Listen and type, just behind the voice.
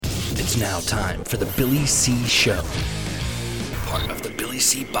It's now time for the Billy C. Show, part of the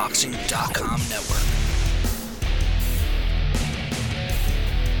BillyCBoxing.com network.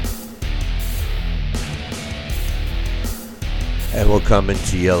 And we're coming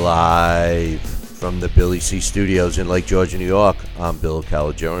to you live from the Billy C. Studios in Lake George, New York. I'm Bill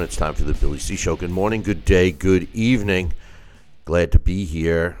Calogero, and it's time for the Billy C. Show. Good morning, good day, good evening. Glad to be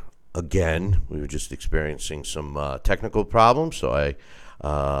here again. We were just experiencing some technical problems, so I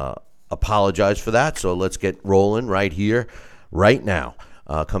apologize for that. So let's get rolling right here, right now.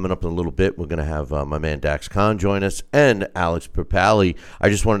 Coming up in a little bit, we're going to have my man Dax Khan join us and Alex Perpali. I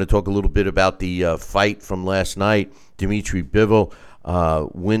just wanted to talk a little bit about the fight from last night. Dimitri Bivol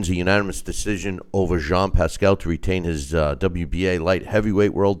wins a unanimous decision over Jean Pascal to retain his WBA light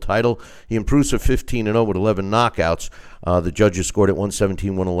heavyweight world title. He improves to 15-0 with 11 knockouts. The judges scored at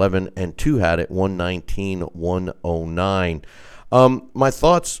 117-111, and two had it 119-109. My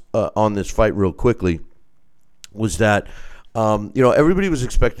thoughts on this fight real quickly was that everybody was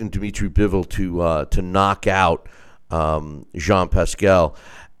expecting Dimitri Bivol to knock out Jean Pascal.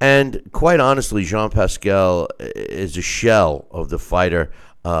 And quite honestly, Jean Pascal is a shell of the fighter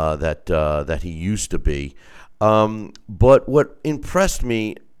that he used to be. But what impressed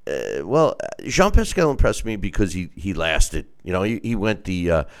me, Jean Pascal impressed me because he lasted. He went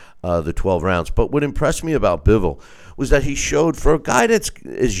the 12 rounds. But what impressed me about Bivol was that he showed, for a guy that's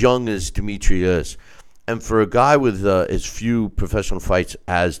as young as Dimitri is, and for a guy with as few professional fights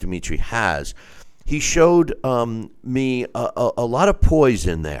as Dimitri has, he showed me a lot of poise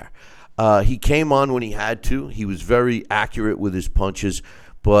in there. He came on when he had to. He was very accurate with his punches,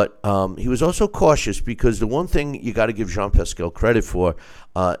 but he was also cautious because the one thing you got to give Jean Pascal credit for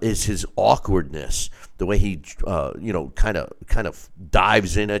is his awkwardness, the way he kind of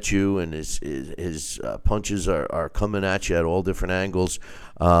dives in at you, and his punches are coming at you at all different angles.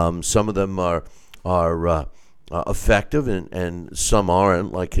 Some of them are effective, and some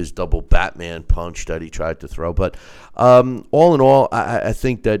aren't, like his double Batman punch that he tried to throw. But all in all, I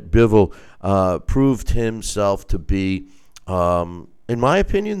think that Bivol proved himself to be, in my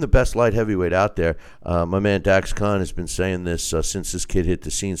opinion, the best light heavyweight out there. My man Dax Khan has been saying this since this kid hit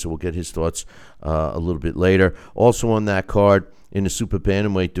the scene, so we'll get his thoughts a little bit later. Also on that card, in the super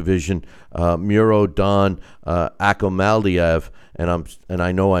bantamweight division, Muro Don Akhmadaliev, and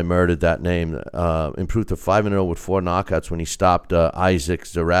I know I murdered that name, improved to 5-0 with 4 knockouts when he stopped Isaac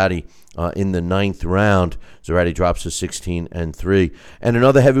Zarate in the 9th round. Zarate drops to 16-3. And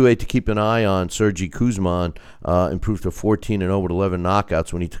another heavyweight to keep an eye on, Sergey Kuzman, improved to 14-0 with 11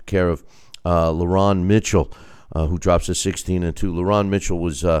 knockouts when he took care of Laron Mitchell, who drops to 16-2. Laron Mitchell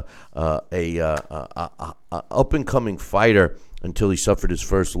was a up-and-coming fighter until he suffered his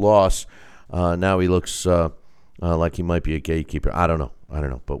first loss. Now he looks like he might be a gatekeeper. I don't know,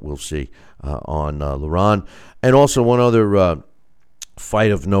 but we'll see on Laron. And also one other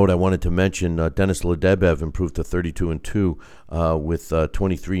fight of note I wanted to mention, Denis Ledebev improved to 32-2 with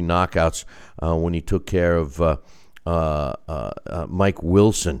 23 knockouts when he took care of Mike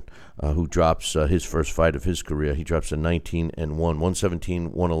Wilson, who drops his first fight of his career. He drops to 19-1,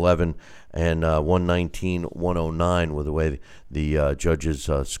 117-111, and 119-109 with the way the judges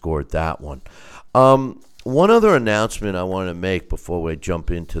scored that one. One other announcement I want to make before we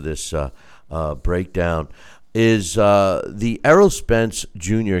jump into this breakdown is the Errol Spence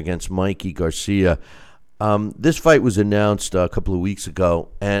Jr. against Mikey Garcia. This fight was announced a couple of weeks ago,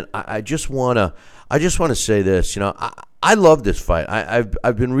 and I just want to say this. I love this fight.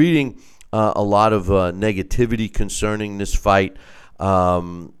 I've been reading a lot of negativity concerning this fight.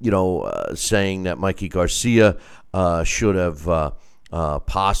 Saying that Mikey Garcia should have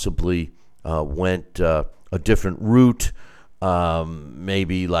possibly went a different route,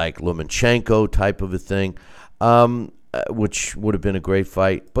 maybe like Lomachenko type of a thing, which would have been a great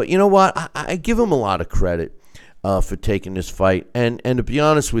fight. But you know what? I give him a lot of credit for taking this fight. And to be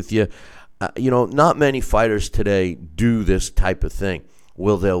honest with you, not many fighters today do this type of thing.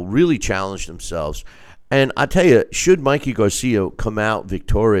 Well, they'll really challenge themselves. And I tell you, should Mikey Garcia come out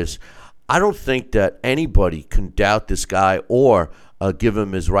victorious, I don't think that anybody can doubt this guy or give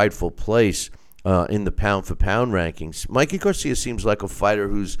him his rightful place in the pound-for-pound rankings. Mikey Garcia seems like a fighter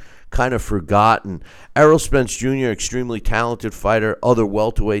who's kind of forgotten. Errol Spence Jr., extremely talented fighter. Other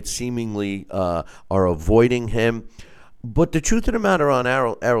welterweights seemingly are avoiding him. But the truth of the matter on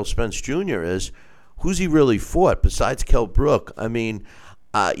Errol Spence Jr. is, who's he really fought besides Kell Brook? I mean,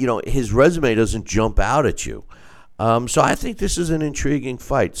 his resume doesn't jump out at you. So I think this is an intriguing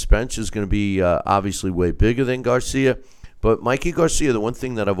fight. Spence is going to be obviously way bigger than Garcia. But Mikey Garcia, the one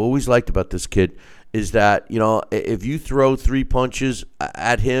thing that I've always liked about this kid is that, if you throw 3 punches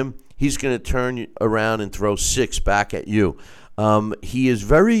at him, he's going to turn around and throw 6 back at you. He is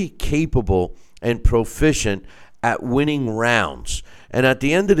very capable and proficient at winning rounds. And at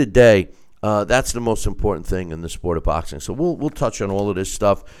the end of the day, that's the most important thing in the sport of boxing. So we'll touch on all of this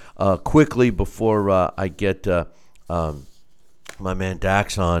stuff quickly before I get my man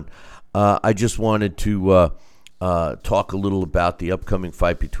Dax on. I just wanted to talk a little about the upcoming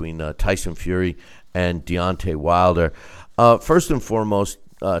fight between Tyson Fury and Deontay Wilder. First and foremost,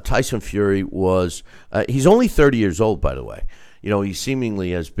 Tyson Fury was he's only 30 years old, by the way. He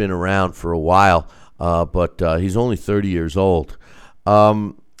seemingly has been around for a while, but he's only 30 years old.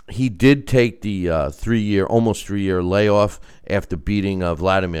 He did take the almost 3-year layoff after beating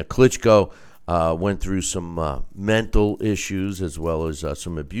Vladimir Klitschko. Went through some mental issues as well as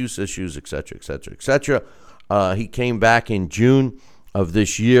some abuse issues, etc., etc., etc. He came back in June of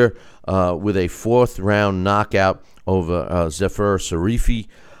this year with a 4th-round knockout over Zafar Sarifi,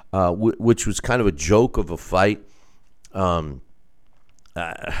 which was kind of a joke of a fight.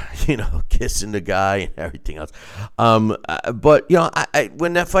 Kissing the guy and everything else. But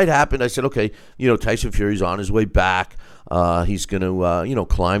when that fight happened, I said, okay, Tyson Fury's on his way back. He's going to,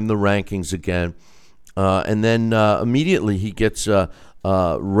 climb the rankings again. And then immediately he gets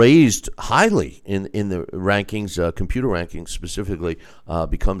raised highly in the rankings, computer rankings specifically,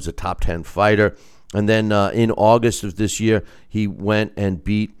 becomes a top 10 fighter. And then in August of this year, he went and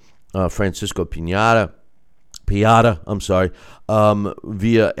beat Francisco Piata, via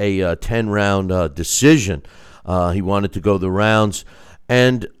a 10-round decision. He wanted to go the rounds.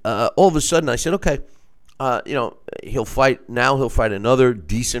 And all of a sudden I said, okay, he'll fight another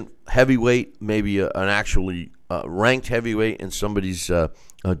decent heavyweight, maybe an actually ranked heavyweight in somebody's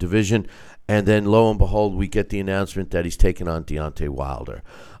division. And then lo and behold, we get the announcement that he's taking on Deontay Wilder.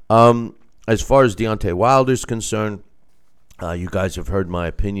 As far as Deontay Wilder's concerned, you guys have heard my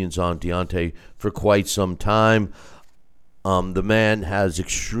opinions on Deontay for quite some time. The man has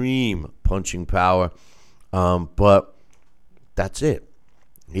extreme punching power, but that's it.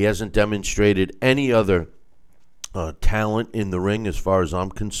 He hasn't demonstrated any other talent in the ring as far as I'm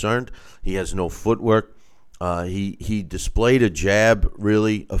concerned. He has no footwork. He displayed a jab,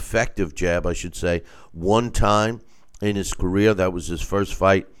 really effective jab, I should say, one time in his career. That was his first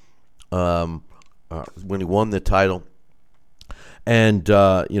fight when he won the title. And,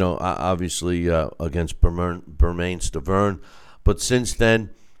 obviously against Bermane Stiverne. But since then,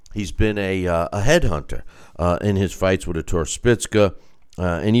 he's been a headhunter in his fights with Artur Spitska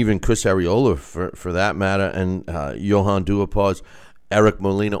and even Chris Arreola, for that matter, and Johan Duhaupas, Eric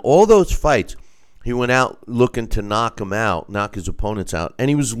Molina. All those fights, he went out looking to knock his opponents out. And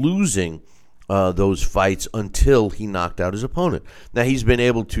he was losing those fights until he knocked out his opponent. Now, he's been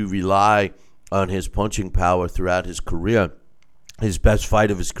able to rely on his punching power throughout his career. His best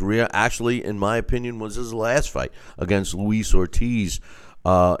fight of his career, actually, in my opinion, was his last fight against Luis Ortiz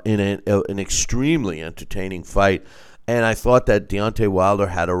in an extremely entertaining fight. And I thought that Deontay Wilder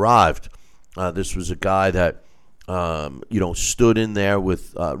had arrived. This was a guy that, stood in there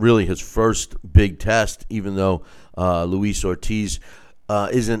with really his first big test, even though Luis Ortiz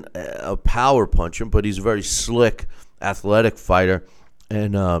isn't a power puncher, but he's a very slick, athletic fighter.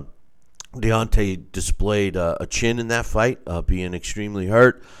 And Deontay displayed a chin in that fight, being extremely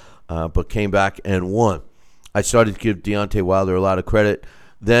hurt, but came back and won. I started to give Deontay Wilder a lot of credit.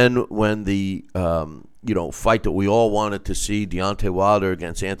 Then when the fight that we all wanted to see, Deontay Wilder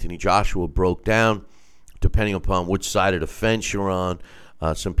against Anthony Joshua, broke down, depending upon which side of the fence you're on,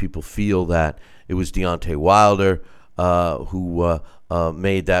 some people feel that it was Deontay Wilder who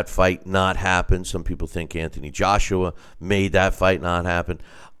made that fight not happen. Some people think Anthony Joshua made that fight not happen.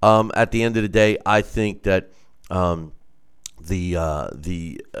 At the end of the day, I think that the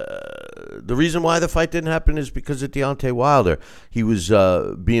reason why the fight didn't happen is because of Deontay Wilder. He was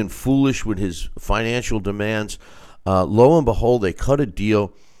being foolish with his financial demands. Lo and behold, they cut a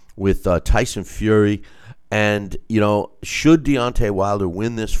deal with Tyson Fury. And, should Deontay Wilder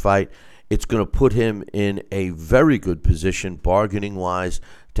win this fight, it's going to put him in a very good position, bargaining-wise,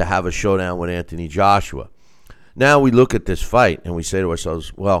 to have a showdown with Anthony Joshua. Now we look at this fight and we say to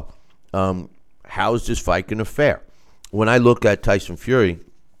ourselves, well, how is this fight going to fare? When I look at Tyson Fury,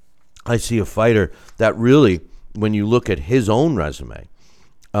 I see a fighter that really, when you look at his own resume,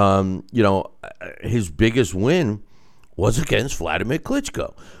 his biggest win was against Vladimir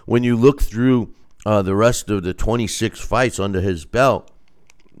Klitschko. When you look through the rest of the 26 fights under his belt,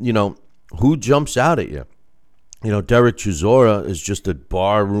 who jumps out at you? Derek Chisora is just a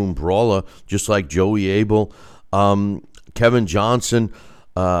barroom brawler, just like Joey Abel. Kevin Johnson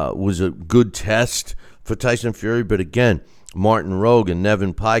was a good test for Tyson Fury, but again, Martin Rogan,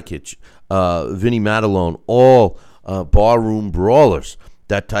 Nevin Pikic, Vinny Matalone, all barroom brawlers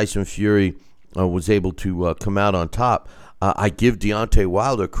that Tyson Fury was able to come out on top. I give Deontay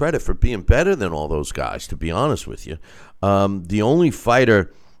Wilder credit for being better than all those guys, to be honest with you. The only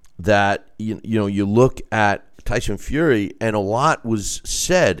fighter that, you look at Tyson Fury, and a lot was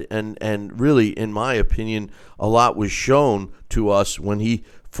said, and really, in my opinion, a lot was shown to us when he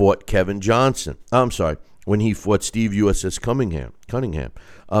fought Kevin Johnson. I'm sorry, when he fought Steve USS Cunningham.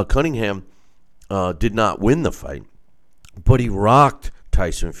 Cunningham did not win the fight, but he rocked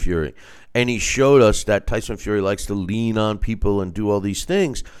Tyson Fury. And he showed us that Tyson Fury likes to lean on people and do all these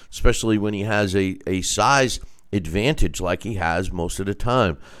things, especially when he has a size advantage like he has most of the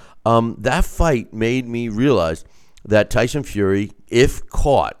time. That fight made me realize that Tyson Fury, if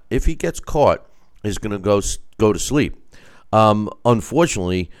he gets caught, is going to go to sleep.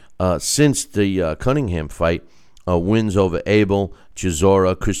 Unfortunately, since the Cunningham fight, wins over Abel,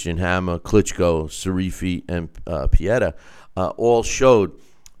 Chisora, Christian Hammer, Klitschko, Sarifi, and Pieta all showed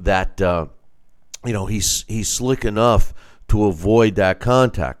that he's slick enough to avoid that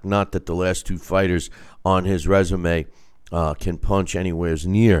contact. Not that the last two fighters on his resume can punch anywhere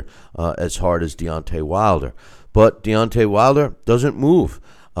near as hard as Deontay Wilder. But Deontay Wilder doesn't move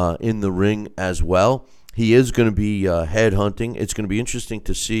in the ring as well. He is going to be head hunting. It's going to be interesting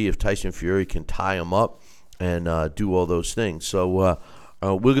to see if Tyson Fury can tie him up and do all those things. So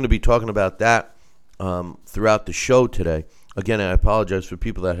we're going to be talking about that throughout the show today. Again, I apologize for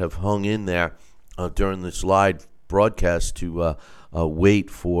people that have hung in there during this live broadcast to wait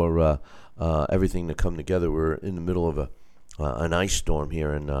for everything to come together. We're in the middle of an ice storm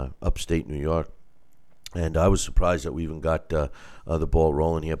here in upstate New York, and I was surprised that we even got the ball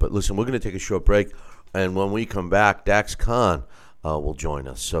rolling here. But listen, we're going to take a short break, and when we come back, Dax Khan will join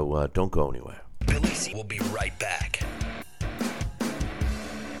us, so don't go anywhere. Billy C will be right back.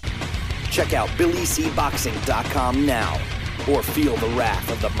 Check out BillyCBoxing.com now, or feel the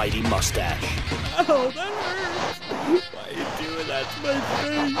wrath of the mighty mustache. Oh, that hurts. Why are you doing that to my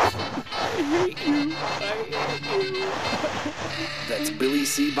face? I hate you. That's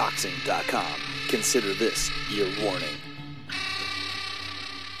BillyCBoxing.com. Consider this your warning.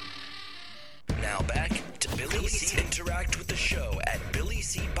 Now back to Billy C. Interact with the show at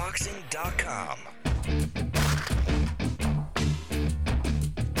BillyCBoxing.com.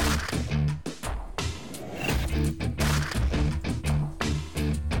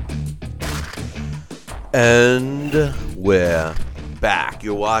 And we're back.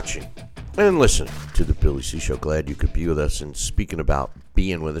 You're watching and listening to the Billy C. Show. Glad you could be with us. And speaking about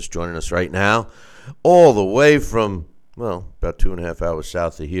being with us, joining us right now, all the way from, about 2.5 hours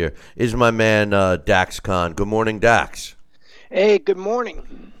south of here, is my man Dax Khan. Good morning, Dax. Hey, good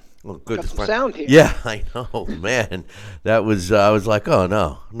morning. Well, good. Got some sound here. Yeah, I know, man. That was, I was like, oh,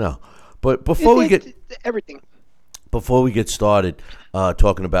 no. But before we get started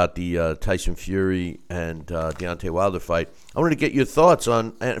talking about the Tyson Fury and Deontay Wilder fight, I wanted to get your thoughts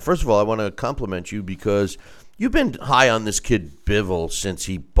on, and first of all, I want to compliment you because you've been high on this kid Bivol since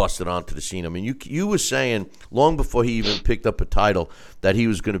he busted onto the scene. I mean, you were saying long before he even picked up a title that he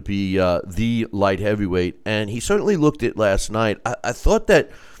was going to be the light heavyweight, and he certainly looked it last night. I thought that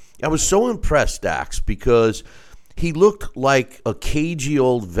I was so impressed, Dax, because he looked like a cagey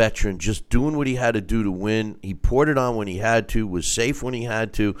old veteran, just doing what he had to do to win. He poured it on when he had to, was safe when he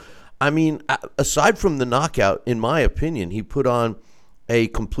had to. I mean, aside from the knockout, in my opinion, he put on a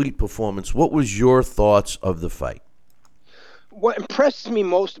complete performance. What was your thoughts of the fight? What impresses me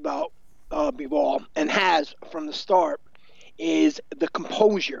most about Bivol, and has from the start, is the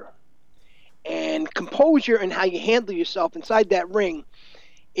composure. And composure and how you handle yourself inside that ring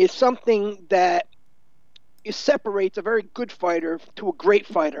is something that it separates a very good fighter to a great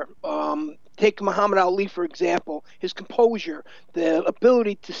fighter. Take Muhammad Ali, for example. His composure, the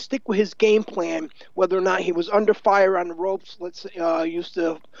ability to stick with his game plan, whether or not he was under fire on the ropes. Let's use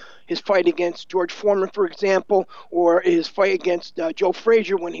his fight against George Foreman, for example, or his fight against Joe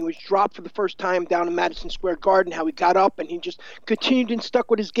Frazier when he was dropped for the first time down in Madison Square Garden, how he got up and he just continued and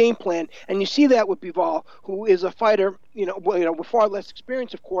stuck with his game plan. And you see that with Bivol, who is a fighter, with far less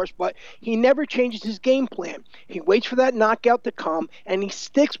experience, of course, but he never changes his game plan. He waits for that knockout to come, and he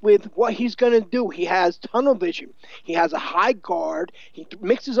sticks with what he's going to do. He has tunnel vision. He has a high guard. He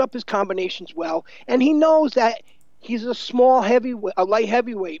mixes up his combinations well, and he knows that he's a light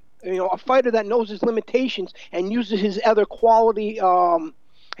heavyweight, a fighter that knows his limitations and uses his other quality,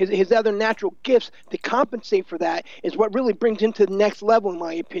 his other natural gifts to compensate for that is what really brings him to the next level, in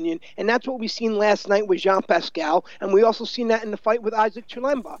my opinion. And that's what we seen last night with Jean Pascal, and we also seen that in the fight with Isaac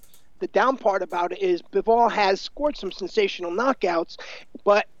Chilemba. the down part about it is Bivol has scored some sensational knockouts,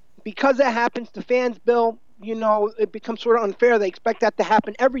 but because that happens to fans, Bill, it becomes sort of unfair. They expect that to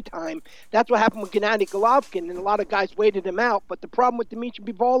happen every time. That's what happened with Gennady Golovkin, and a lot of guys waited him out. But the problem with Dimitri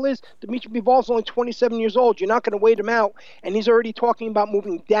Bivol is Dimitri Bivol's only 27 years old. You're not going to wait him out, and he's already talking about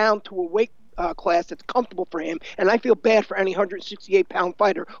moving down to a weight class that's comfortable for him. And I feel bad for any 168-pound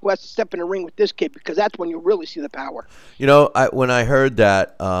fighter who has to step in the ring with this kid, because that's when you'll really see the power. When I heard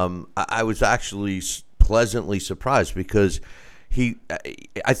that, I was actually pleasantly surprised, because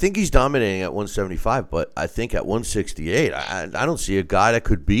I think he's dominating at 175, but I think at 168, I don't see a guy that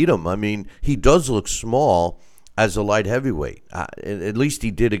could beat him. I mean, he does look small as a light heavyweight. At least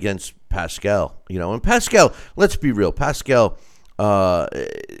he did against Pascal. And Pascal, let's be real, Pascal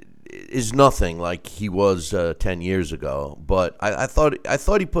is nothing like he was 10 years ago. But I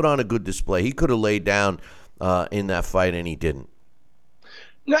thought he put on a good display. He could have laid down in that fight, and he didn't.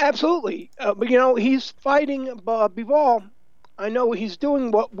 No, absolutely. But he's fighting Bivol. I know he's doing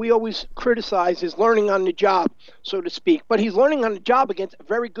what we always criticize, is learning on the job, so to speak. But he's learning on the job against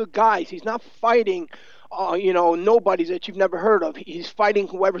very good guys. He's not fighting, nobodies that you've never heard of. He's fighting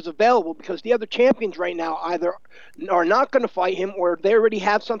whoever's available, because the other champions right now either are not going to fight him, or they already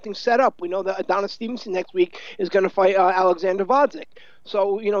have something set up. We know that Adonis Stevenson next week is going to fight Alexander Vodzik.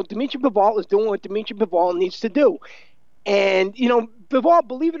 So, Dimitri Bivol is doing what Dimitri Bivol needs to do. And, Bivol,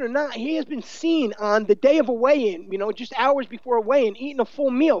 believe it or not, he has been seen on the day of a weigh-in, just hours before a weigh-in, eating a full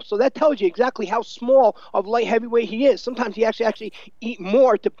meal. So that tells you exactly how small of light heavyweight he is. Sometimes he actually eat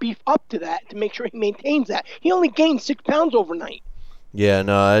more to beef up to that, to make sure he maintains that. He only gained 6 pounds overnight. Yeah,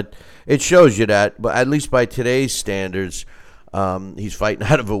 no, it shows you that, but at least by today's standards, he's fighting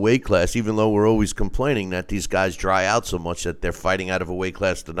out of a weight class, even though we're always complaining that these guys dry out so much that they're fighting out of a weight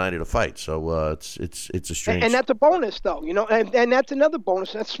class the night of the fight. So it's a strange. And that's a bonus, though, and that's another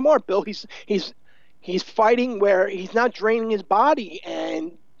bonus. That's smart, Bill. He's fighting where he's not draining his body,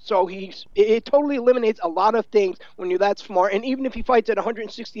 and so it totally eliminates a lot of things when you're that smart. And even if he fights at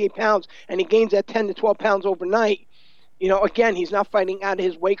 168 pounds and he gains that 10 to 12 pounds overnight, again, he's not fighting out of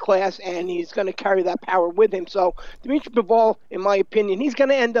his weight class, and he's going to carry that power with him. So Dimitri Bivol, in my opinion, he's going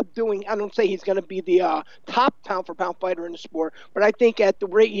to end up doing, I don't say he's going to be the top pound-for-pound fighter in the sport, but I think at the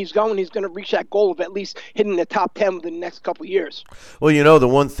rate he's going, he's going to reach that goal of at least hitting the top 10 within the next couple of years. Well, the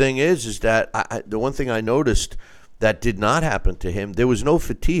one thing is that the one thing I noticed that did not happen to him, there was no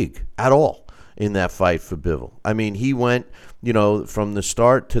fatigue at all in that fight for Bivol. I mean, he went, from the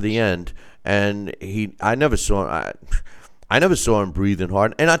start to the end, and I never saw him breathing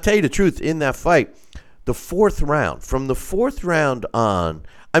hard. And I'll tell you the truth, in that fight, from the fourth round on,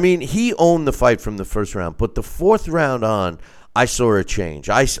 I mean, he owned the fight from the first round, but the fourth round on, I saw a change.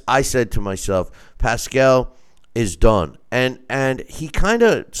 I said to myself, Pascal is done. And he kind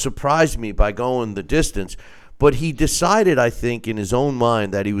of surprised me by going the distance, but he decided, I think, in his own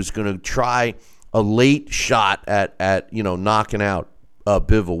mind that he was going to try a late shot at knocking out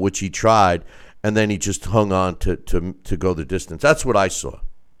Bivol, which he tried, and then he just hung on to go the distance. That's what I saw.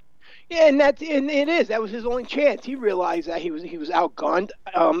 Yeah, and that was his only chance. He realized that he was outgunned.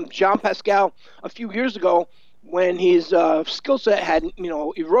 Jean Pascal, a few years ago, when his skill set had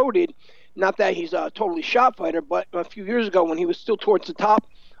eroded, not that he's a totally shot fighter, but a few years ago when he was still towards the top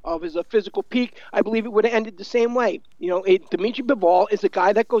of his physical peak, I believe it would have ended the same way. Dimitri Bivol is a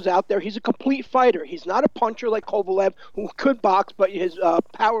guy that goes out there. He's a complete fighter. He's not a puncher like Kovalev, who could box, but his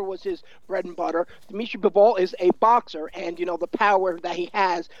power was his bread and butter. Dimitri Bivol is a boxer, and, the power that he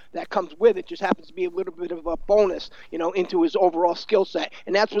has that comes with it just happens to be a little bit of a bonus, into his overall skill set.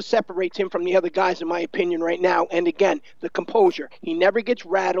 And that's what separates him from the other guys, in my opinion, right now. And again, the composure. He never gets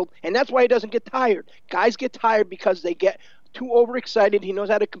rattled, and that's why he doesn't get tired. Guys get tired because they get too overexcited. He knows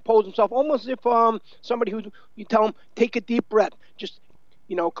how to compose himself, almost as if somebody who you tell him, take a deep breath, just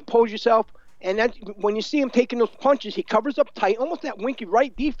compose yourself. And that, when you see him taking those punches, he covers up tight, almost that Winky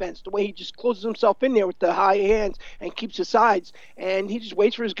Wright defense, the way he just closes himself in there with the high hands and keeps his sides. And he just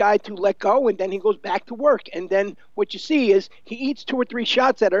waits for his guy to let go, and then he goes back to work. And then what you see is he eats 2 or 3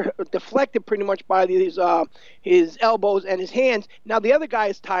 shots that are deflected pretty much by his elbows and his hands. Now the other guy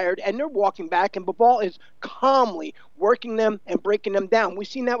is tired, and they're walking back, and Bivol is calmly working them and breaking them down. We've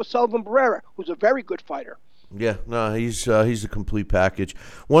seen that with Sullivan Barrera, who's a very good fighter. Yeah, no, he's a complete package.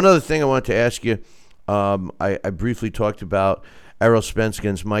 One other thing I wanted to ask you, I briefly talked about Errol Spence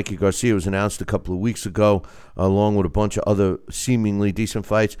against Mikey Garcia. It was announced a couple of weeks ago, along with a bunch of other seemingly decent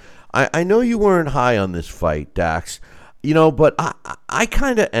fights. I know you weren't high on this fight, Dax, but I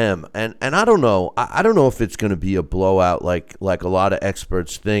kind of am, and I don't know. I don't know if it's going to be a blowout like a lot of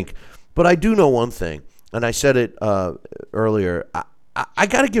experts think, but I do know one thing, and I said it earlier. I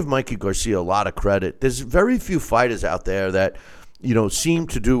got to give Mikey Garcia a lot of credit. There's very few fighters out there that, seem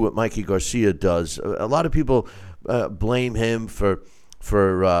to do what Mikey Garcia does. A lot of people blame him for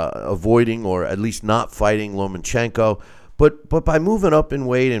avoiding or at least not fighting Lomachenko. But by moving up in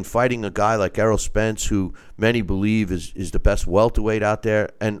weight and fighting a guy like Errol Spence, who many believe is the best welterweight out there,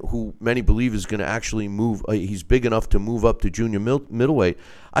 and who many believe is going to actually move, he's big enough to move up to junior middleweight,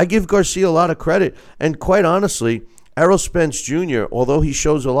 I give Garcia a lot of credit. And quite honestly, Errol Spence Jr., although he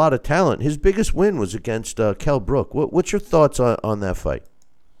shows a lot of talent, his biggest win was against Kell Brook. What's your thoughts on that fight?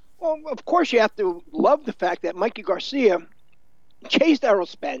 Well, of course, you have to love the fact that Mikey Garcia chased Errol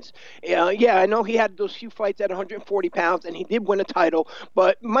Spence. Yeah, I know he had those few fights at 140 pounds, and he did win a title.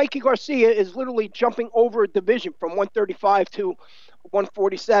 But Mikey Garcia is literally jumping over a division from 135 to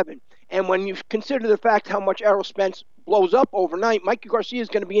 147. And when you consider the fact how much Errol Spence blows up overnight, Mikey Garcia is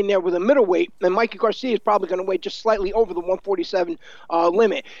going to be in there with a middleweight, and Mikey Garcia is probably going to weigh just slightly over the 147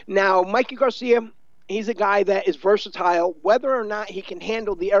 limit. Now, Mikey Garcia, he's a guy that is versatile. Whether or not he can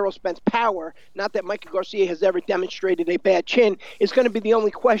handle the Errol Spence power, not that Mikey Garcia has ever demonstrated a bad chin, is going to be the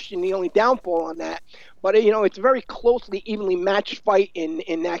only question, the only downfall on that. But, it's a very closely, evenly matched fight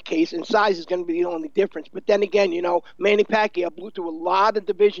in that case, and size is going to be the only difference. But then again, Manny Pacquiao blew through a lot of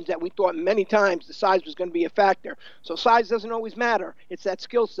divisions that we thought many times the size was going to be a factor. So size doesn't always matter. It's that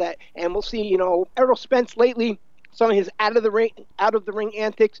skill set. And we'll see, Errol Spence lately, some of his out of the ring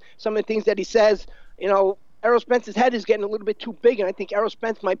antics, some of the things that he says, Errol Spence's head is getting a little bit too big, and I think Errol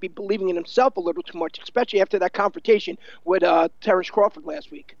Spence might be believing in himself a little too much, especially after that confrontation with Terrence Crawford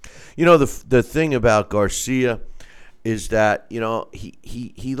last week. The thing about Garcia is that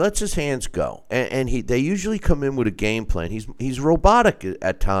he lets his hands go, and they usually come in with a game plan. He's robotic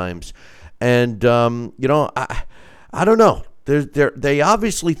at times, and I don't know. They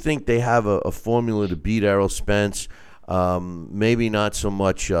obviously think they have a formula to beat Errol Spence. Maybe not so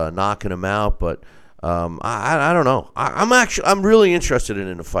much knocking him out, but I don't know. I'm really interested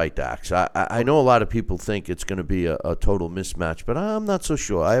in a fight, Dax. I know a lot of people think it's going to be a total mismatch, but I'm not so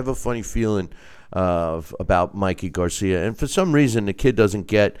sure. I have a funny feeling about Mikey Garcia, and for some reason the kid doesn't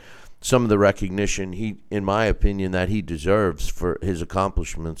get some of the recognition in my opinion, that he deserves for his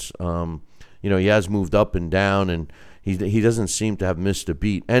accomplishments. He has moved up and down, and he doesn't seem to have missed a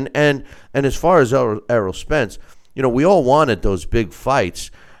beat. And as far as Errol Spence, we all wanted those big fights.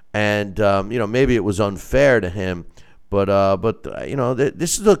 And, maybe it was unfair to him, but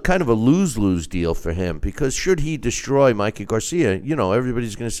this is a kind of a lose-lose deal for him, because should he destroy Mikey Garcia,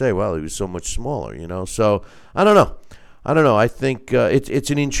 everybody's going to say, well, he was so much smaller, So I don't know. I think it's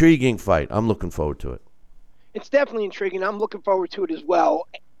an intriguing fight. I'm looking forward to it. It's definitely intriguing. I'm looking forward to it as well.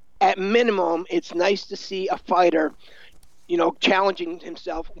 At minimum, it's nice to see a fighter challenging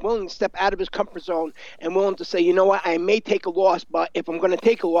himself, willing to step out of his comfort zone and willing to say, you know what, I may take a loss, but if I'm going to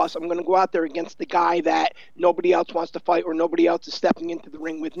take a loss, I'm going to go out there against the guy that nobody else wants to fight or nobody else is stepping into the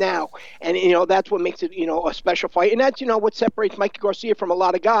ring with now. And, that's what makes it, a special fight. And that's, what separates Mikey Garcia from a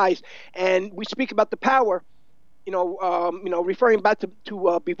lot of guys. And we speak about the power, referring back to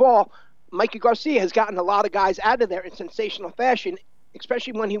Bivol, Mikey Garcia has gotten a lot of guys out of there in sensational fashion,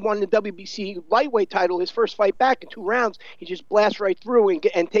 especially when he won the WBC lightweight title, his first fight back in 2 rounds. He just blasts right through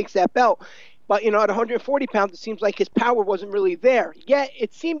and takes that belt. But, at 140 pounds, it seems like his power wasn't really there. Yet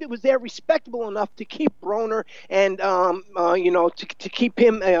it seemed it was there respectable enough to keep Broner and, to keep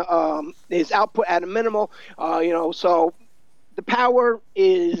him his output at a minimal. So the power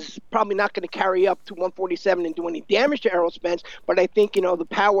is probably not going to carry up to 147 and do any damage to Errol Spence. But I think, the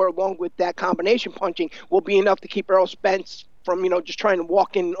power along with that combination punching will be enough to keep Errol Spence from, just trying to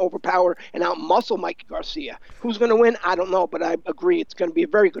walk in and overpower and out-muscle Mikey Garcia. Who's going to win? I don't know, but I agree it's going to be a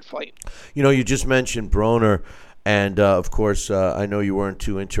very good fight. You just mentioned Broner, and, of course, I know you weren't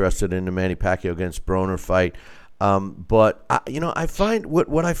too interested in the Manny Pacquiao against Broner fight, but, I find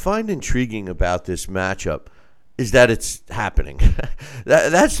what I find intriguing about this matchup is that it's happening.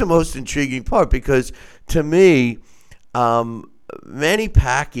 That's the most intriguing part, because, to me, Manny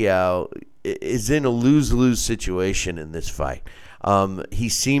Pacquiao is in a lose-lose situation in this fight. He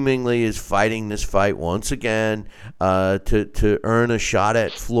seemingly is fighting this fight once again to earn a shot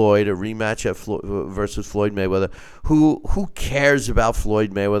at Floyd, a rematch at versus Floyd Mayweather. Who cares about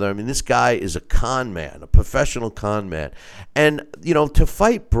Floyd Mayweather? I mean, this guy is a con man, a professional con man. And, to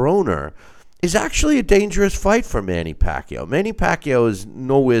fight Broner is actually a dangerous fight for Manny Pacquiao. Manny Pacquiao is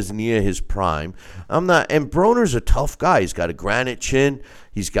nowhere near his prime. And Broner's a tough guy. He's got a granite chin.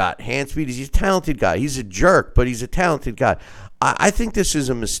 He's got hand speed. He's a talented guy. He's a jerk, but he's a talented guy. I think this is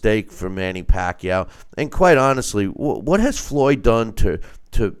a mistake for Manny Pacquiao. And quite honestly, what has Floyd done to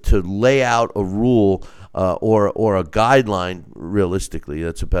to lay out a rule or a guideline. Realistically,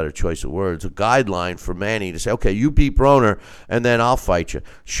 that's a better choice of words. A guideline for Manny to say, okay, you beat Broner, and then I'll fight you.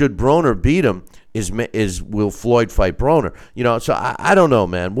 Should Broner beat him, will Floyd fight Broner? So I don't know,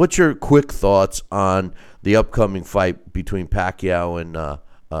 man. What's your quick thoughts on the upcoming fight between Pacquiao and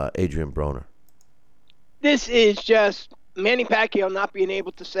Adrian Broner? This is just Manny Pacquiao not being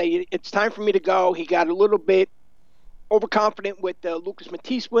able to say, it's time for me to go. He got a little bit overconfident with the Lucas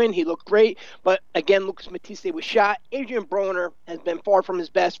Matisse win. He looked great, but again, Lucas Matisse was shot. Adrian Broner has been far from his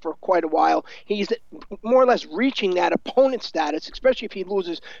best for quite a while. He's more or less reaching that opponent status, especially if he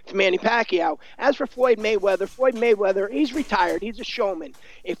loses to Manny Pacquiao. As for Floyd Mayweather, he's retired. He's a showman.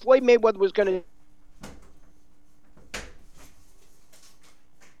 If Floyd Mayweather was going to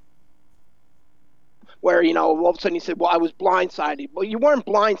where, all of a sudden he said, well, I was blindsided. Well, you weren't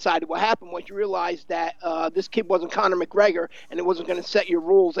blindsided. What happened was you realized that this kid wasn't Conor McGregor, and it wasn't going to set your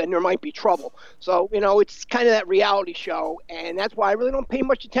rules, and there might be trouble. So, it's kind of that reality show, and that's why I really don't pay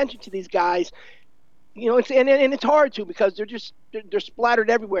much attention to these guys. It's hard to, because they're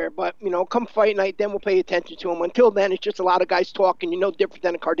splattered everywhere. But, come fight night, then we'll pay attention to them. Until then, it's just a lot of guys talking, different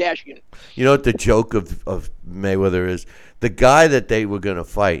than a Kardashian. You know what the joke of Mayweather is? The guy that they were going to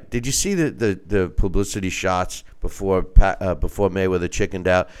fight. Did you see the publicity shots before Mayweather chickened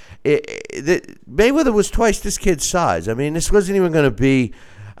out? Mayweather was twice this kid's size. I mean, this wasn't even going to be.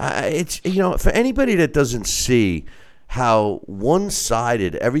 For anybody that doesn't see how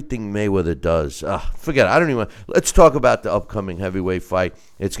one-sided everything Mayweather does. Forget it. I don't even. Let's talk about the upcoming heavyweight fight.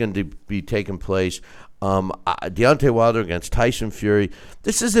 It's going to be taking place. Deontay Wilder against Tyson Fury.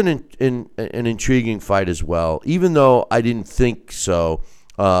 This is an intriguing fight as well, even though I didn't think so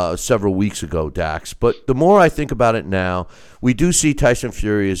several weeks ago, Dax. But the more I think about it now, we do see Tyson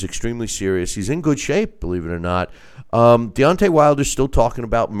Fury is extremely serious. He's in good shape, believe it or not. Deontay Wilder's still talking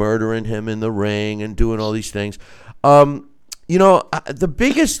about murdering him in the ring and doing all these things. The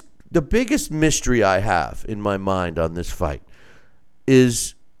biggest mystery I have in my mind on this fight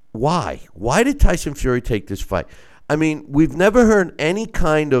is why? Why did Tyson Fury take this fight? I mean, we've never heard any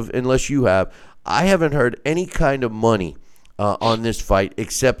kind of, unless you have, I haven't heard any kind of money on this fight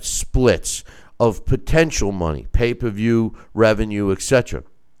except splits of potential money, pay-per-view, revenue, etc.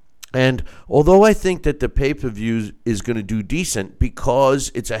 And although I think that the pay-per-view is going to do decent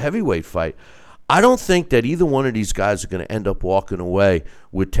because it's a heavyweight fight, I don't think that either one of these guys are going to end up walking away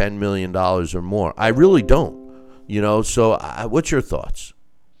with $10 million or more. I really don't. So what's your thoughts?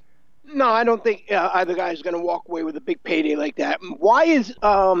 No, I don't think either guy is going to walk away with a big payday like that. Why is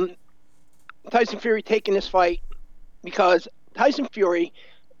Tyson Fury taking this fight? Because Tyson Fury,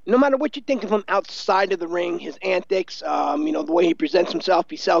 no matter what you think of him outside of the ring, his antics, the way he presents himself,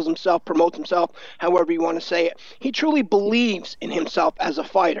 he sells himself, promotes himself, however you want to say it, he truly believes in himself as a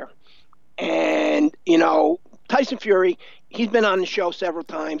fighter. And, Tyson Fury, he's been on the show several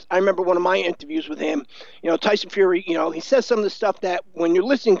times. I remember one of my interviews with him. Tyson Fury, he says some of the stuff that when you're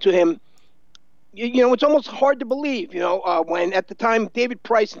listening to him, it's almost hard to believe, when at the time David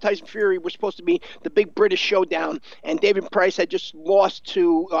Price and Tyson Fury were supposed to be the big British showdown, and David Price had just lost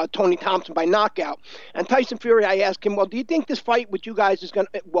to Tony Thompson by knockout. And Tyson Fury, I asked him, well, do you think this fight with you guys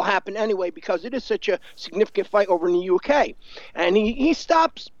will happen anyway, because it is such a significant fight over in the UK? And he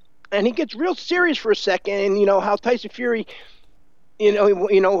stops and he gets real serious for a second, and how Tyson Fury, he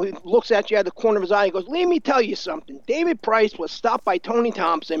looks at you at the corner of his eye. He goes, "Let me tell you something. David Price was stopped by Tony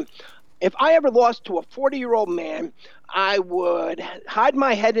Thompson. If I ever lost to a 40-year-old man, I would hide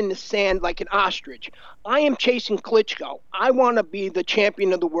my head in the sand like an ostrich. I am chasing Klitschko. I want to be the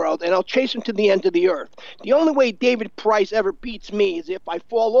champion of the world, and I'll chase him to the end of the earth. The only way David Price ever beats me is if I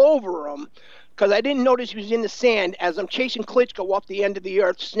fall over him, because I didn't notice he was in the sand as I'm chasing Klitschko off the end of the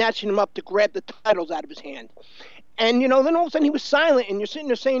earth, snatching him up to grab the titles out of his hand." And, then all of a sudden he was silent, and you're sitting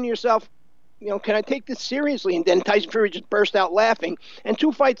there saying to yourself, can I take this seriously? And then Tyson Fury just burst out laughing. And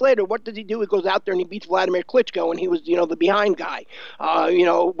 2 fights later, what does he do? He goes out there and he beats Vladimir Klitschko, and he was, the behind guy.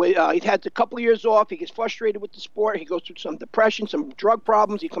 He's had a couple of years off. He gets frustrated with the sport. He goes through some depression, some drug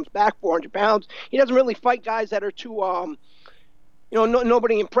problems. He comes back 400 pounds. He doesn't really fight guys that are too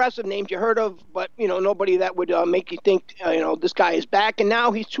nobody impressive names you heard of, but, nobody that would make you think, this guy is back. And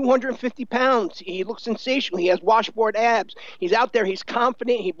now he's 250 pounds. He looks sensational. He has washboard abs. He's out there. He's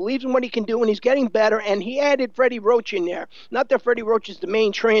confident. He believes in what he can do, and he's getting better. And he added Freddie Roach in there. Not that Freddie Roach is the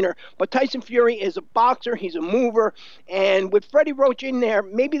main trainer, but Tyson Fury is a boxer. He's a mover. And with Freddie Roach in there,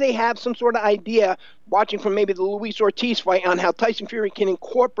 maybe they have some sort of idea, watching from maybe the Luis Ortiz fight, on how Tyson Fury can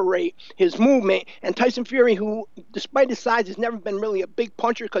incorporate his movement. And Tyson Fury, who, despite his size, has never been really a big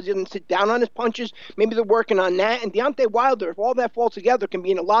puncher because he doesn't sit down on his punches. Maybe they're working on that. And Deontay Wilder, if all that falls together, can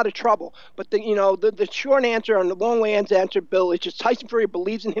be in a lot of trouble. But the short answer and the long way answer, Bill, is just Tyson Fury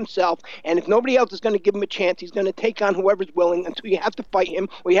believes in himself, and if nobody else is going to give him a chance, he's going to take on whoever's willing until you have to fight him,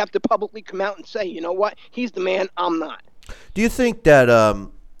 or you have to publicly come out and say, you know what, he's the man, I'm not. Do you think that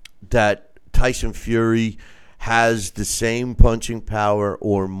that Tyson Fury has the same punching power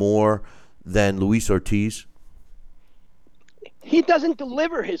or more than Luis Ortiz? He doesn't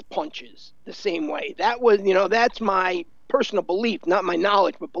deliver his punches the same way. That's my personal belief, not my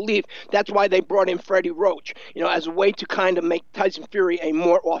knowledge, but belief. That's why they brought in Freddie Roach, as a way to kind of make Tyson Fury a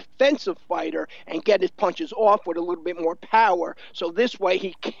more offensive fighter and get his punches off with a little bit more power. So this way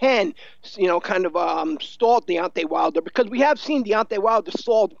he can, kind of stall Deontay Wilder, because we have seen Deontay Wilder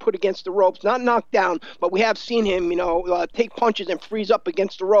stalled, put against the ropes, not knocked down, but we have seen him, take punches and freeze up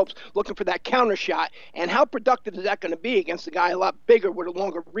against the ropes looking for that counter shot. And how productive is that going to be against a guy a lot bigger with a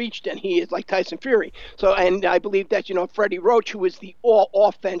longer reach than he is, like Tyson Fury? So, and I believe that, Freddie Roach, who is the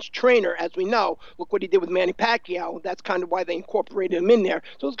all-offense trainer, as we know. Look what he did with Manny Pacquiao. That's kind of why they incorporated him in there.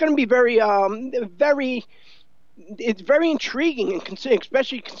 So it's going to be very intriguing, and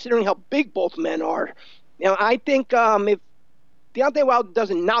especially considering how big both men are. I think if Deontay Wilder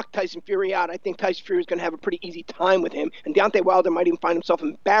doesn't knock Tyson Fury out, I think Tyson Fury is going to have a pretty easy time with him, and Deontay Wilder might even find himself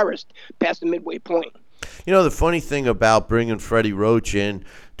embarrassed past the midway point. The funny thing about bringing Freddie Roach in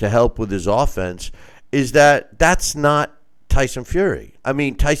to help with his offense is that that's not Tyson Fury. I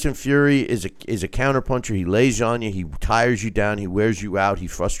mean, Tyson Fury is a counterpuncher. He lays on you. He tires you down. He wears you out. He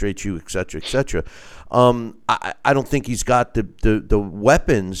frustrates you, etc., etc. I don't think he's got the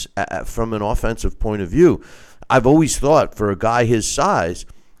weapons from an offensive point of view. I've always thought for a guy his size,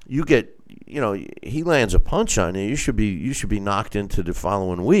 he lands a punch on you, you should be knocked into the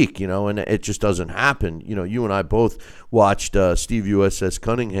following week, and it just doesn't happen. You and I both watched Steve USS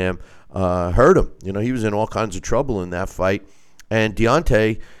Cunningham hurt him. He was in all kinds of trouble in that fight. And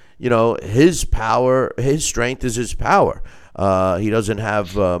Deontay, his power, his strength is his power. He doesn't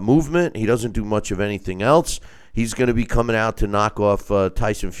have movement. He doesn't do much of anything else. He's going to be coming out to knock off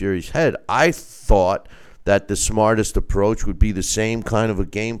Tyson Fury's head. I thought that the smartest approach would be the same kind of a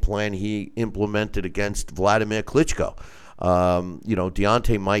game plan he implemented against Vladimir Klitschko.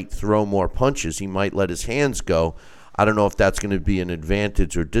 Deontay might throw more punches. He might let his hands go. I don't know if that's going to be an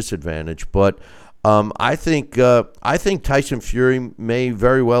advantage or disadvantage, but I think Tyson Fury may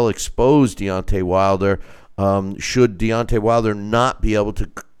very well expose Deontay Wilder should Deontay Wilder not be able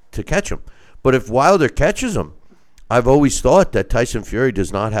to catch him. But if Wilder catches him, I've always thought that Tyson Fury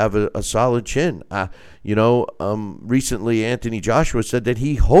does not have a solid chin. Recently Anthony Joshua said that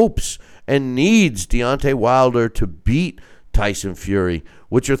he hopes and needs Deontay Wilder to beat Tyson Fury.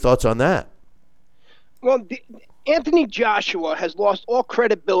 What's your thoughts on that? Well, Anthony Joshua has lost all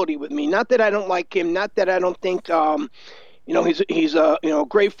credibility with me. Not that I don't like him. Not that I don't think, he's a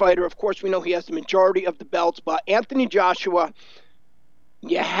great fighter. Of course, we know he has the majority of the belts. But Anthony Joshua,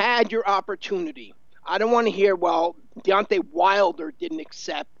 you had your opportunity. I don't want to hear, Deontay Wilder didn't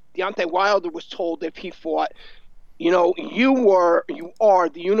accept. Deontay Wilder was told if he fought, you are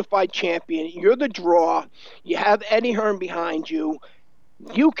the unified champion. You're the draw. You have Eddie Hearn behind you.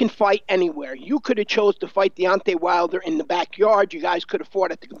 You can fight anywhere. You could have chose to fight Deontay Wilder in the backyard. You guys could have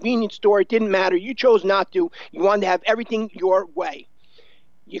fought at the convenience store. It didn't matter. You chose not to. You wanted to have everything your way.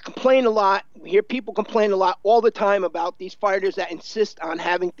 You complain a lot. We hear people complain a lot all the time about these fighters that insist on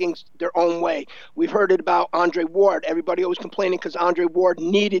having things their own way. We've heard it about Andre Ward. Everybody always complaining because Andre Ward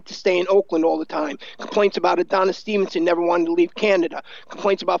needed to stay in Oakland all the time. Complaints about Adonis Stevenson never wanted to leave Canada.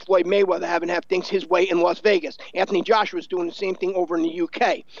 Complaints about Floyd Mayweather having to have things his way in Las Vegas. Anthony Joshua is doing the same thing over in the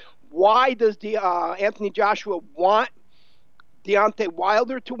UK. Why does Anthony Joshua want Deontay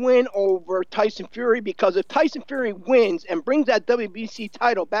Wilder to win over Tyson Fury? Because if Tyson Fury wins and brings that WBC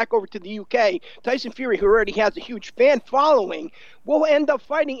title back over to the UK, Tyson Fury, who already has a huge fan following, will end up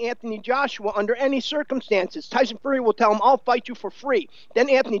fighting Anthony Joshua under any circumstances. Tyson Fury will tell him, I'll fight you for free. Then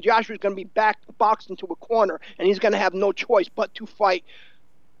Anthony Joshua is going to be boxed into a corner, and he's going to have no choice but to fight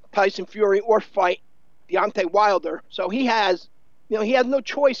Tyson Fury or fight Deontay Wilder. So he has no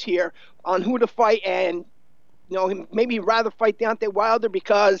choice here on who to fight, and maybe he'd rather fight Deontay Wilder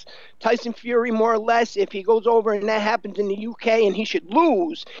because Tyson Fury, more or less, if he goes over and that happens in the UK and he should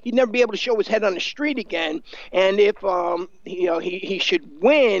lose, he'd never be able to show his head on the street again. And if he should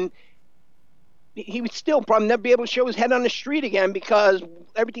win, he would still probably never be able to show his head on the street again because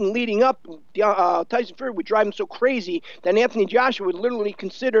everything leading up, Tyson Fury would drive him so crazy that Anthony Joshua would literally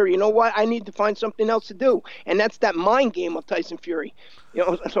consider, I need to find something else to do. And that's that mind game of Tyson Fury.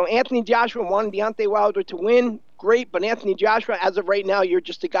 So Anthony Joshua wanted Deontay Wilder to win. great, but Anthony Joshua, as of right now, you're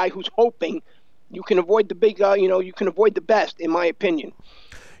just a guy who's hoping you can avoid the big, you can avoid the best, in my opinion.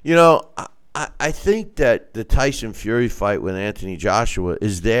 I think that the Tyson Fury fight with Anthony Joshua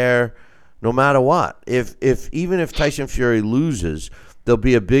is there no matter what. Even if Tyson Fury loses, there'll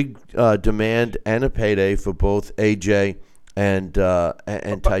be a big demand and a payday for both AJ and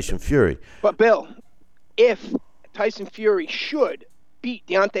Tyson Fury. But Bill, if Tyson Fury should beat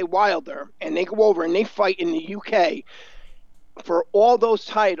Deontay Wilder and they go over and they fight in the UK for all those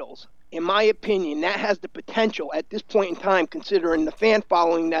titles, in my opinion, that has the potential at this point in time, considering the fan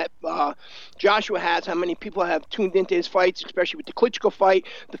following that Joshua has, how many people have tuned into his fights, especially with the Klitschko fight,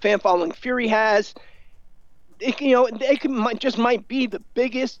 the fan following Fury has. It might be the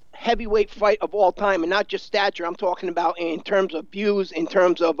biggest heavyweight fight of all time, and not just stature. I'm talking about in terms of views, in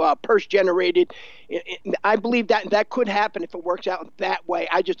terms of purse generated. I believe that could happen if it works out that way.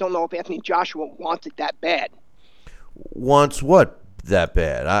 I just don't know if Anthony Joshua wants it that bad. Wants what that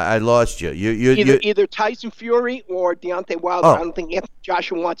bad? I lost you. Either Tyson Fury or Deontay Wilder. Oh. I don't think Anthony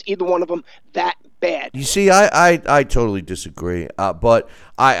Joshua wants either one of them that bad. You see, I totally disagree. But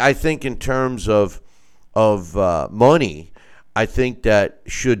I think in terms of money, I think that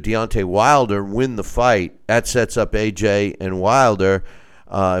should Deontay Wilder win the fight, that sets up AJ and Wilder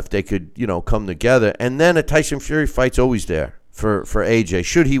if they could, come together. And then a Tyson Fury fight's always there for AJ,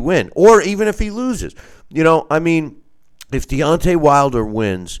 should he win, or even if he loses. If Deontay Wilder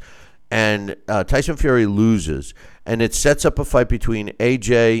wins and Tyson Fury loses, and it sets up a fight between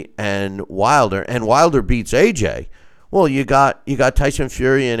AJ and Wilder beats AJ, well, you got Tyson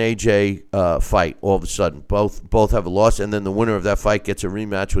Fury and AJ fight all of a sudden. Both have a loss, and then the winner of that fight gets a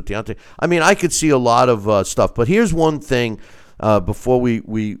rematch with Deontay. I could see a lot of stuff, but here's one thing before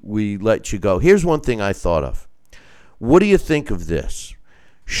we let you go. Here's one thing I thought of. What do you think of this?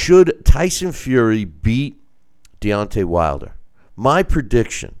 Should Tyson Fury beat Deontay Wilder? My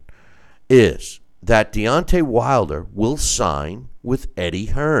prediction is that Deontay Wilder will sign with Eddie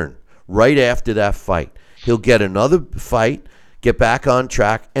Hearn right after that fight. He'll get another fight, get back on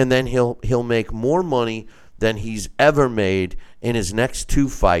track, and then he'll make more money than he's ever made in his next two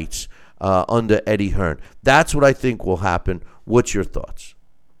fights under Eddie Hearn. That's what I think will happen. What's your thoughts?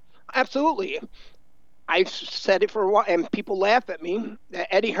 Absolutely. I've said it for a while, and people laugh at me,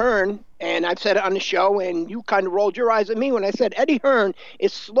 that Eddie Hearn, and I've said it on the show, and you kind of rolled your eyes at me when I said Eddie Hearn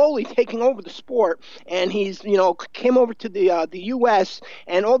is slowly taking over the sport, and he's, came over to the U.S.,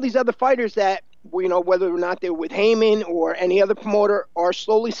 and all these other fighters that, whether or not they're with Heyman or any other promoter, are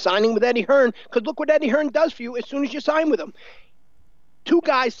slowly signing with Eddie Hearn, because look what Eddie Hearn does for you as soon as you sign with him. Two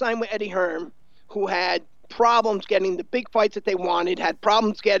guys signed with Eddie Hearn who had problems getting the big fights that they wanted, had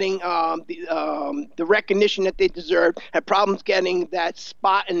problems getting the recognition that they deserved, had problems getting that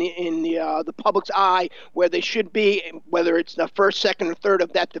spot in the public's eye where they should be, whether it's the first, second, or third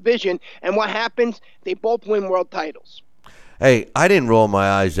of that division. And what happens? They both win world titles. Hey, I didn't roll my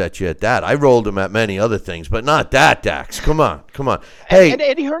eyes at you at that. I rolled them at many other things, but not that, Dax. Come on. Hey, and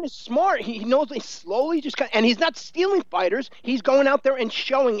Eddie Hearn is smart. He knows they slowly and he's not stealing fighters. He's going out there and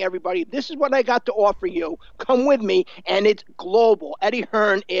showing everybody, this is what I got to offer you. Come with me, and it's global. Eddie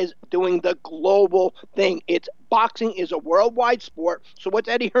Hearn is doing the global thing. Boxing is a worldwide sport. So what's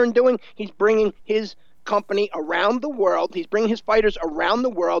Eddie Hearn doing? He's bringing his company around the world. He's bringing his fighters around the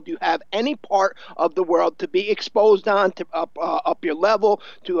world. You have any part of the world to be exposed on, to up your level,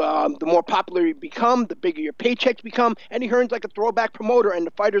 to the more popular you become, the bigger your paychecks become. Eddie Hearn's like a throwback promoter, and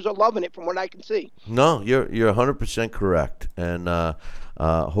the fighters are loving it from what I can see. No, you're 100% correct, and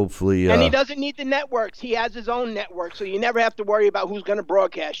hopefully. And he doesn't need the networks. He has his own network, so you never have to worry about who's going to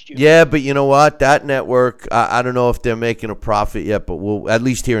broadcast you. Yeah, but you know what? That network, I don't know if they're making a profit yet, but we'll, at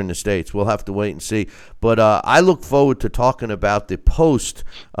least here in the States, we'll have to wait and see. But I look forward to talking about the post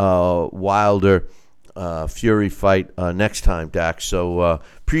Wilder Fury fight next time, Dax. So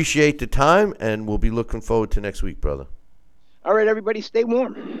appreciate the time, and we'll be looking forward to next week, brother. All right, everybody, stay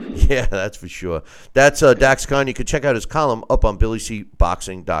warm. Yeah, that's for sure. That's Dax Khan. You can check out his column up on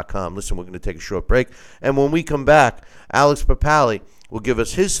BillyCBoxing.com. Listen, we're going to take a short break. And when we come back, Alex Papali will give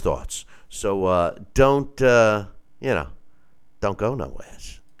us his thoughts. So don't go nowhere.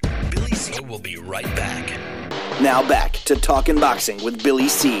 Billy C will be right back. Now back to Talkin' Boxing with Billy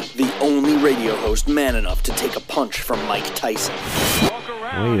C., the only radio host man enough to take a punch from Mike Tyson.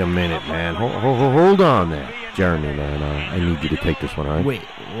 Wait a minute, man. Hold on there. Jeremy, man, I need you to take this one, all right? Wait,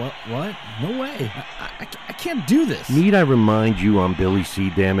 what? No way. I can't do this. Need I remind you I'm Billy C.,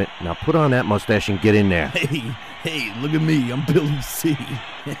 damn it? Now put on that mustache and get in there. Hey, look at me. I'm Billy C.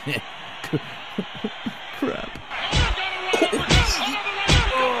 Crap.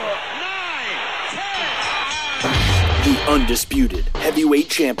 undisputed heavyweight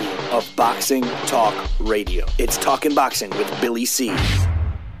champion of Boxing Talk Radio. It's Talkin' Boxing with Billy C.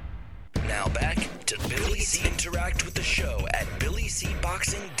 Now back to Billy C. Interact with the show at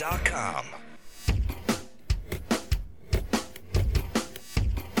BillyCBoxing.com.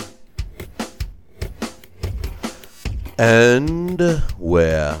 And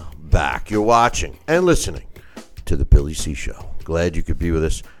we're back. You're watching and listening to the Billy C. Show. Glad you could be with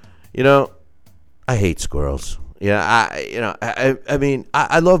us. You know, I hate squirrels. Yeah, I mean,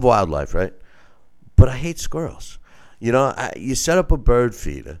 I love wildlife, right? But I hate squirrels. You know, you set up a bird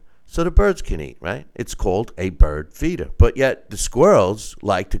feeder so the birds can eat, right? It's called a bird feeder. But yet the squirrels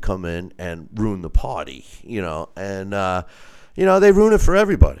like to come in and ruin the party, and they ruin it for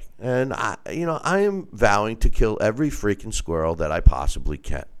everybody. And I am vowing to kill every freaking squirrel that I possibly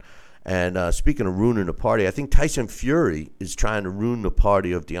can. And speaking of ruining the party, I think Tyson Fury is trying to ruin the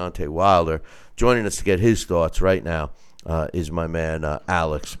party of Deontay Wilder. Joining us to get his thoughts right now is my man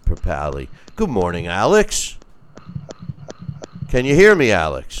Alex Perpali. Good morning, Alex. Can you hear me,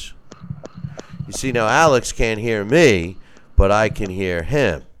 Alex? You see, now Alex can't hear me, but I can hear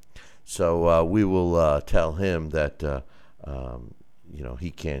him. So we will tell him that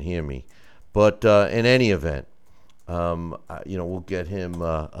he can't hear me. But in any event, we'll get him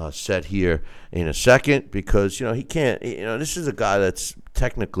set here in a second because, he can't, this is a guy that's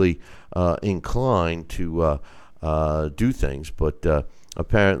technically inclined to do things, but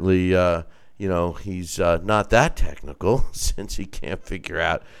apparently, he's not that technical since he can't figure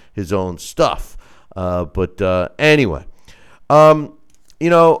out his own stuff. But anyway, I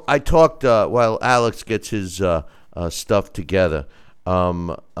talked while Alex gets his stuff together.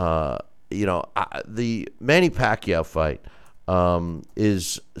 The Manny Pacquiao fight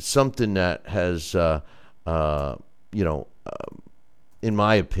is something that has, in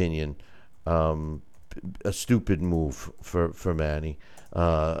my opinion, a stupid move for Manny,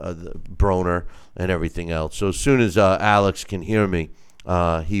 Broner, and everything else. So as soon as Alex can hear me,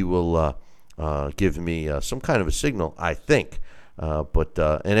 he will give me some kind of a signal, I think. But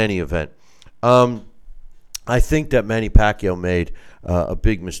in any event, I think that Manny Pacquiao made a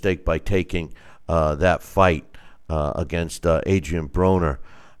big mistake by taking that fight against Adrian Broner.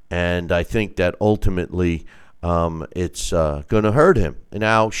 And I think that ultimately it's going to hurt him.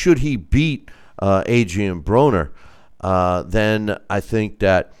 Now, should he beat Adrian Broner, then I think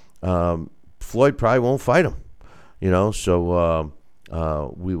that Floyd probably won't fight him. So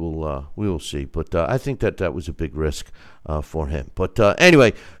we will see. But I think that was a big risk for him. But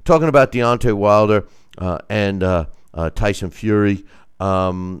anyway, talking about Deontay Wilder and Tyson Fury,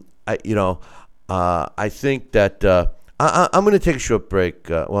 I think that I'm going to take a short break.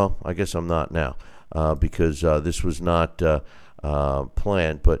 Well, I guess I'm not now because this was not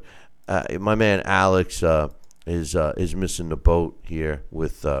planned. But my man Alex is missing the boat here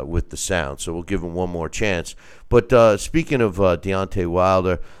with the sound, so we'll give him one more chance. But speaking of Deontay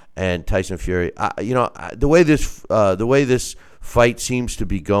Wilder and Tyson Fury, the way this fight seems to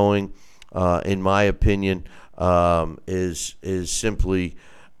be going, in my opinion, is simply,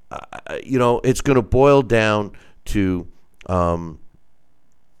 it's going to boil down to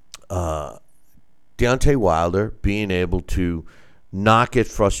Deontay Wilder being able to not get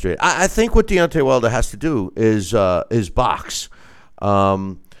frustrated. I think what Deontay Wilder has to do is box.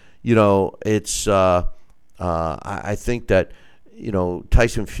 It's I think that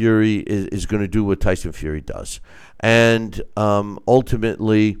Tyson Fury is going to do what Tyson Fury does, and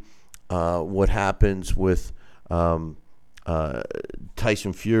ultimately, what happens with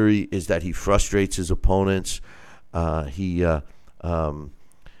Tyson Fury is that he frustrates his opponents. He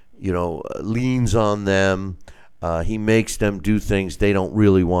leans on them. He makes them do things they don't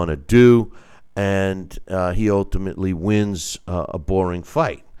really want to do, and he ultimately wins a boring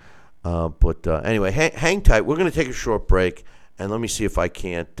fight. But anyway, hang tight. We're going to take a short break, and let me see if I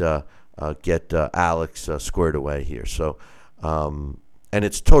can't get Alex squared away here. So, and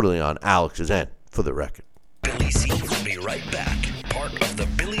it's totally on Alex's end, for the record. Billy C will be right back. Part of the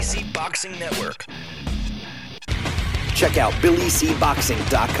Billy C Boxing Network. Check out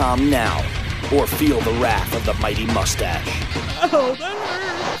BillyCBoxing.com now, or feel the wrath of the mighty mustache. Oh, that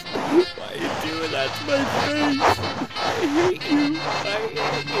hurts. Why are you doing that to my face? I hate you.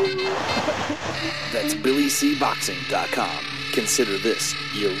 That's BillyCBoxing.com. Consider this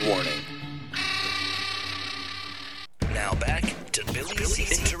your warning. Now back to Billy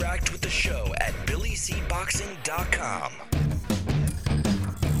C. Interact with the show at BillyCBoxing.com.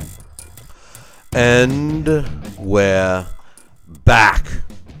 And we're back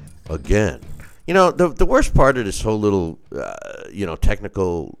again. The worst part of this whole little,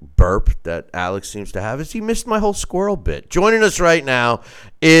 technical burp that Alex seems to have is he missed my whole squirrel bit. Joining us right now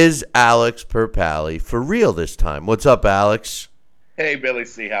is Alex Perpali, for real this time. What's up, Alex? Hey, Billy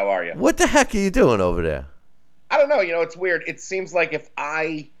C., how are you? What the heck are you doing over there? I don't know. It's weird. It seems like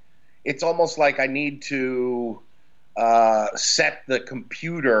it's almost like I need to set the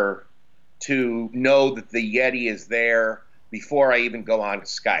computer to know that the Yeti is there before I even go on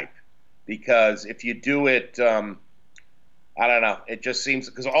Skype. Because if you do it, I don't know. It just seems,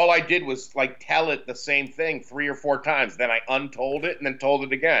 because all I did was tell it the same thing 3 or 4 times. Then I untold it and then told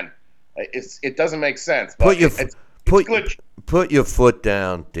it again. It doesn't make sense. But Put your foot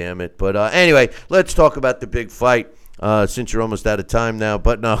down, damn it. But anyway, let's talk about the big fight since you're almost out of time now.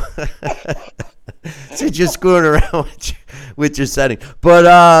 But no, since you're screwing around with your setting. But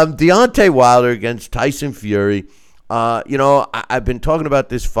Deontay Wilder against Tyson Fury. I've been talking about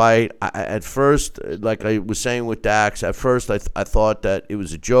this fight. At first, like I was saying with Dax, at first I thought that it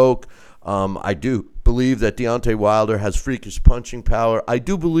was a joke. I do believe that Deontay Wilder has freakish punching power. I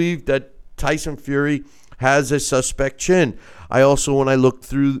do believe that Tyson Fury has a suspect chin. I also, when I look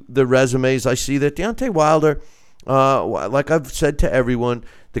through the resumes, I see that Deontay Wilder, like I've said to everyone,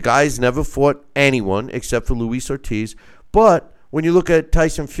 the guy's never fought anyone except for Luis Ortiz. But when you look at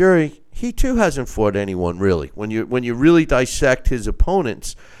Tyson Fury, he too hasn't fought anyone really. When you really dissect his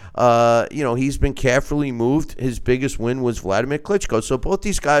opponents, he's been carefully moved. His biggest win was Vladimir Klitschko. So both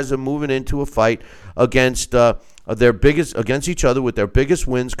these guys are moving into a fight against against each other with their biggest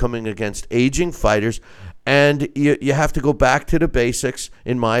wins coming against aging fighters. And you have to go back to the basics,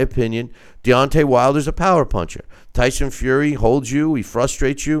 in my opinion. Deontay Wilder's a power puncher. Tyson Fury holds you, he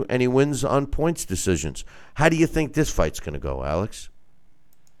frustrates you, and he wins on points decisions. How do you think this fight's going to go, Alex?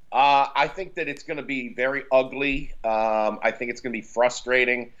 I think that it's going to be very ugly. I think it's going to be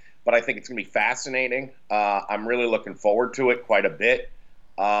frustrating, but I think it's going to be fascinating. I'm really looking forward to it quite a bit.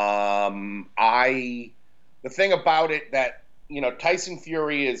 The thing about it that, Tyson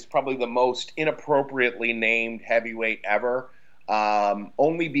Fury is probably the most inappropriately named heavyweight ever,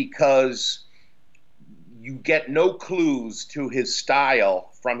 only because you get no clues to his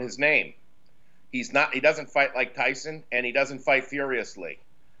style from his name. He doesn't fight like Tyson, and he doesn't fight furiously.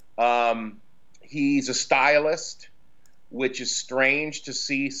 He's a stylist, which is strange to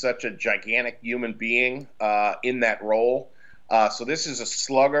see such a gigantic human being in that role. So this is a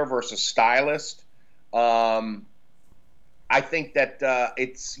slugger versus stylist. I think that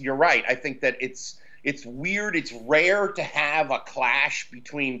you're right. I think that it's weird. It's rare to have a clash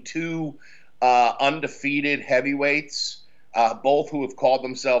between two undefeated heavyweights, both who have called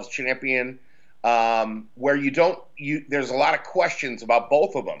themselves champion, where there's a lot of questions about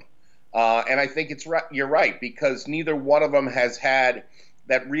both of them. And I think you're right, because neither one of them has had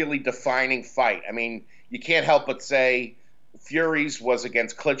that really defining fight. I mean, you can't help but say Fury's was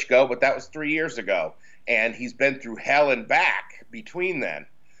against Klitschko, but that was 3 years ago. And he's been through hell and back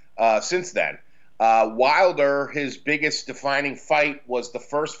since then. Wilder, his biggest defining fight was the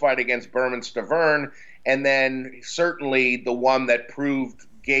first fight against Berman Stavern, and then certainly the one that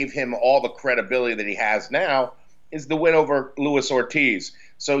gave him all the credibility that he has now is the win over Luis Ortiz.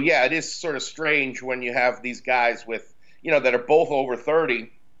 So yeah, it is sort of strange when you have these guys with, that are both over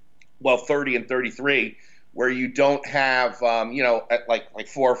 30, 30 and 33, where you don't have, like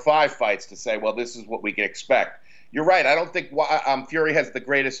 4 or 5 fights to say, well, this is what we can expect. You're right. I don't think Fury has the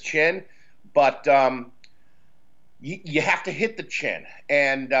greatest chin, but you have to hit the chin.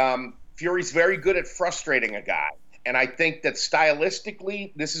 And Fury's very good at frustrating a guy. And I think that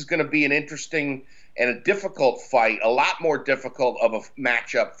stylistically, this is going to be an interesting and a difficult fight, a lot more difficult of a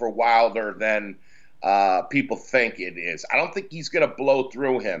matchup for Wilder than people think it is. I don't think he's going to blow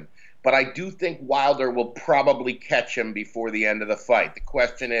through him. But I do think Wilder will probably catch him before the end of the fight. The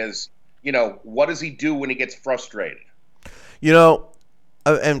question is, what does he do when he gets frustrated?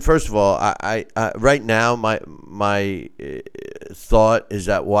 And first of all, I right now my thought is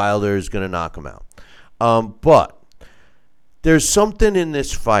that Wilder is going to knock him out. But there's something in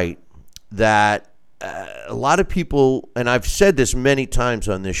this fight that a lot of people, and I've said this many times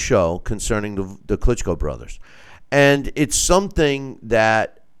on this show concerning the Klitschko brothers, and it's something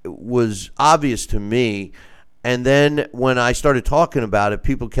that was obvious to me, and then when I started talking about it,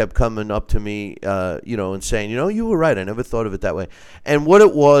 people kept coming up to me, and saying, you were right. I never thought of it that way. And what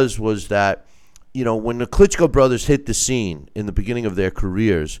it was that, when the Klitschko brothers hit the scene in the beginning of their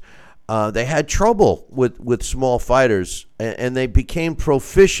careers, they had trouble with small fighters, and they became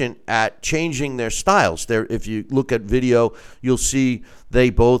proficient at changing their styles. If you look at video, you'll see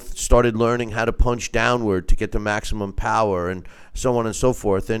they both started learning how to punch downward to get the maximum power and so on and so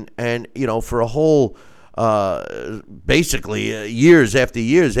forth. And for a whole basically years after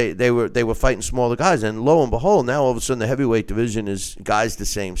years, they were fighting smaller guys, and lo and behold, now all of a sudden the heavyweight division is guys the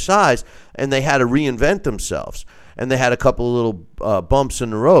same size, and they had to reinvent themselves, and they had a couple of little bumps in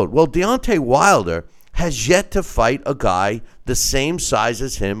the road. Well, Deontay Wilder has yet to fight a guy the same size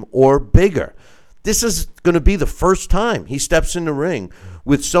as him or bigger. This is going to be the first time he steps in the ring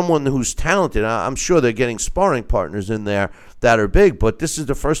with someone who's talented. I'm sure they're getting sparring partners in there that are big, but this is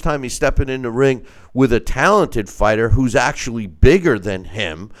the first time he's stepping in the ring with a talented fighter who's actually bigger than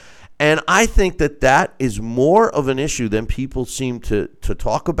him. And I think that that is more of an issue than people seem to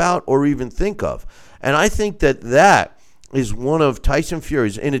talk about or even think of. And I think that that is one of Tyson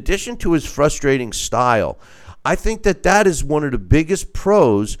Fury's, in addition to his frustrating style, I think that that is one of the biggest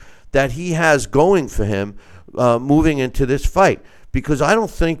pros that he has going for him moving into this fight, because I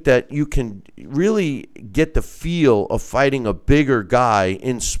don't think that you can really get the feel of fighting a bigger guy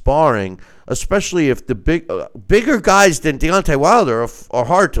in sparring, especially if the bigger guys than Deontay Wilder are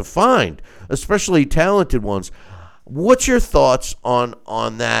hard to find, especially talented ones. What's your thoughts on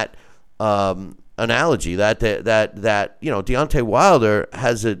that analogy that Deontay Wilder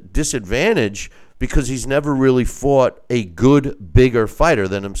has a disadvantage because he's never really fought a good, bigger fighter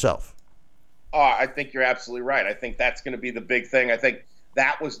than himself? Oh, I think you're absolutely right. I think that's going to be the big thing. I think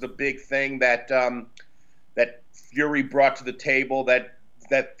that was the big thing that that Fury brought to the table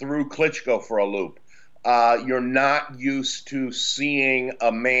that threw Klitschko for a loop. You're not used to seeing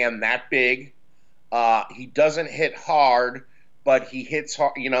a man that big. He doesn't hit hard, but he hits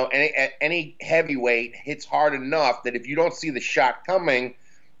hard. Any heavyweight hits hard enough that if you don't see the shot coming,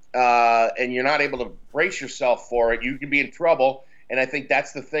 and you're not able to brace yourself for it, you can be in trouble. And I think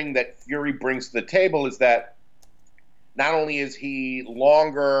that's the thing that Fury brings to the table, is that not only is he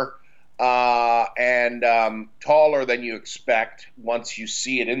longer and taller than you expect once you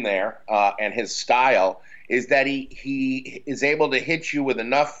see it in there, and his style is that he is able to hit you with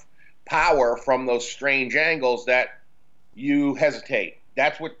enough power from those strange angles that you hesitate.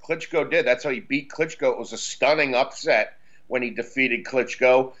 That's what Klitschko did. That's how he beat Klitschko. It was a stunning upset when he defeated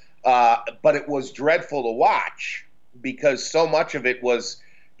Klitschko, but it was dreadful to watch because so much of it was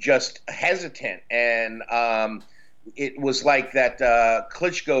just hesitant, and it was like that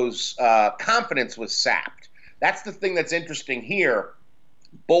Klitschko's confidence was sapped. That's the thing that's interesting here.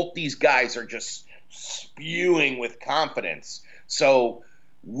 Both these guys are just spewing with confidence. So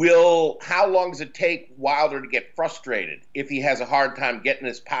how long does it take Wilder to get frustrated if he has a hard time getting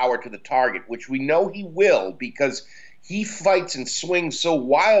his power to the target, which we know he will because he fights and swings so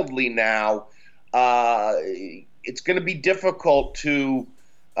wildly now. It's going to be difficult to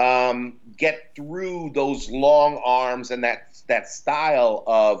get through those long arms and that style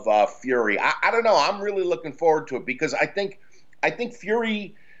of Fury. I don't know. I'm really looking forward to it because I think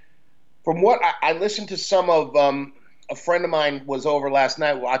Fury, from what I listened to some of a friend of mine was over last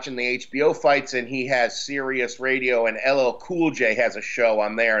night watching the HBO fights, and he has Sirius Radio, and LL Cool J has a show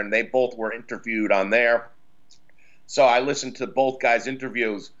on there, and they both were interviewed on there. So I listened to both guys'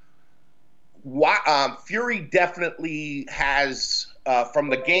 interviews. Fury definitely has, from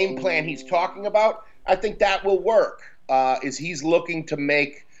the game plan he's talking about, I think that will work, is he's looking to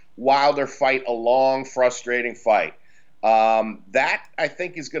make Wilder fight a long, frustrating fight. That, I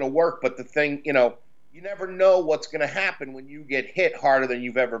think, is going to work, but the thing, you never know what's going to happen when you get hit harder than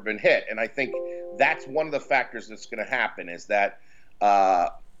you've ever been hit. And I think that's one of the factors that's going to happen, is that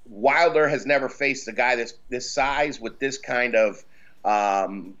Wilder has never faced a guy this size with this kind of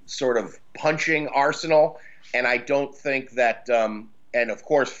sort of punching arsenal. And I don't think that and of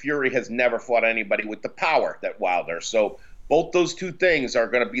course Fury has never fought anybody with the power that Wilder. So both those two things are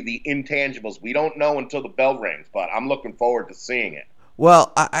going to be the intangibles. We don't know until the bell rings, but I'm looking forward to seeing it.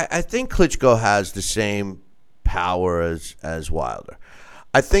 Well, I think Klitschko has the same power as Wilder.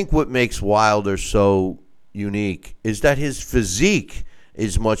 I think what makes Wilder so unique is that his physique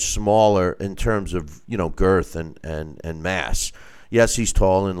is much smaller in terms of, girth and mass. Yes, he's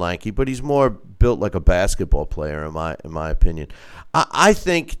tall and lanky, but he's more built like a basketball player, in my opinion. I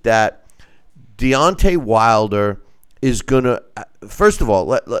think that Deontay Wilder is going to, first of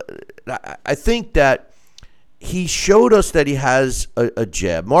all, I think that he showed us that he has a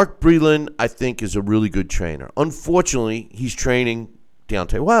jab. Mark Breland, I think, is a really good trainer. Unfortunately, he's training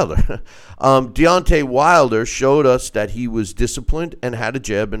Deontay Wilder. Deontay Wilder showed us that he was disciplined and had a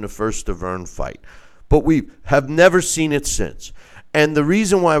jab in the first Stiverne fight. But we have never seen it since. And the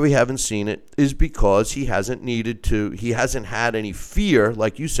reason why we haven't seen it is because he hasn't had any fear.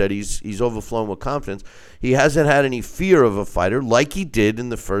 Like you said, he's overflowing with confidence. He hasn't had any fear of a fighter like he did in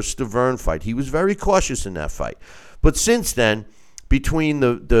the first Stiverne fight. He was very cautious in that fight. But since then, between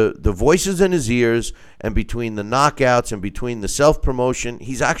the voices in his ears and between the knockouts and between the self-promotion,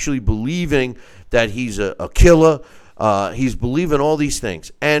 he's actually believing that he's a killer. He's believing all these things.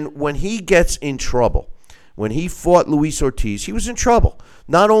 And when he gets in trouble, when he fought Luis Ortiz, he was in trouble.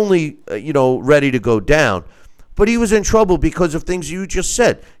 Not only, ready to go down, but he was in trouble because of things you just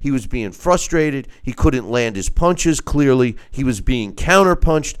said. He was being frustrated. He couldn't land his punches clearly. He was being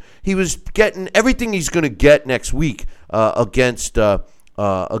counterpunched. He was getting everything he's going to get next week against Tyson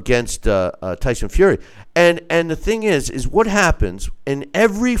Fury. And the thing is what happens in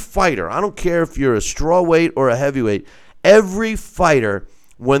every fighter, I don't care if you're a strawweight or a heavyweight, every fighter,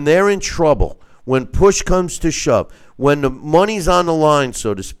 when they're in trouble, when push comes to shove, when the money's on the line,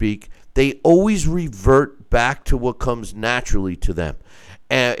 so to speak, they always revert back to what comes naturally to them.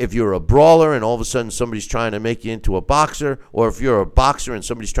 And if you're a brawler and all of a sudden somebody's trying to make you into a boxer, or if you're a boxer and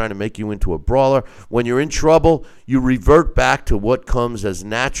somebody's trying to make you into a brawler, when you're in trouble, you revert back to what comes as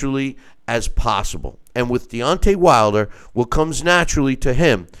naturally as possible. And with Deontay Wilder, what comes naturally to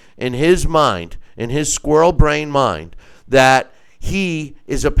him in his mind, in his squirrel brain mind, that he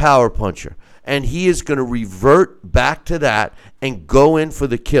is a power puncher. And he is going to revert back to that and go in for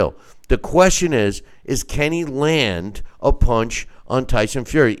the kill. The question is can he land a punch on Tyson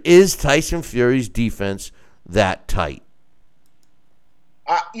Fury? Is Tyson Fury's defense that tight?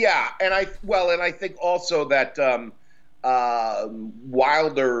 Yeah, and I think also that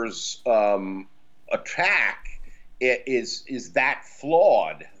Wilder's attack is that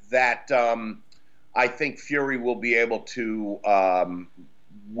flawed that I think Fury will be able to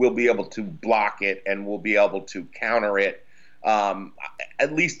block it and will be able to counter it.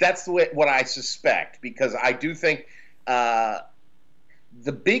 At least that's what I suspect, because I do think the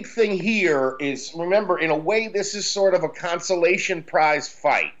big thing here is, remember, in a way, this is sort of a consolation prize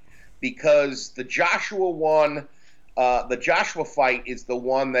fight, because the Joshua fight is the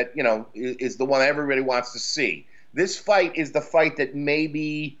one that, is the one everybody wants to see. This fight is the fight that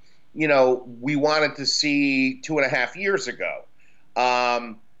maybe, we wanted to see 2.5 years ago.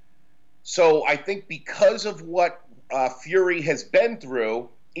 So I think because of what Fury has been through,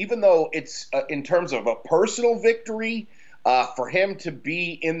 even though it's in terms of a personal victory, for him to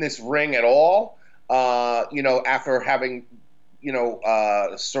be in this ring at all, after having,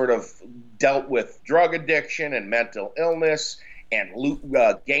 sort of dealt with drug addiction and mental illness and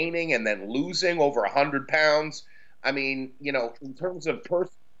gaining and then losing over 100 pounds. I mean, in terms of personal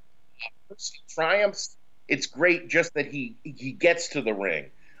triumphs, it's great just that he gets to the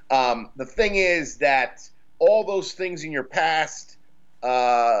ring. The thing is that all those things in your past,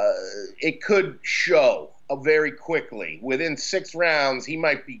 it could show very quickly. Within 6 rounds, he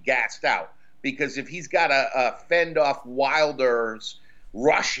might be gassed out, because if he's got to fend off Wilder's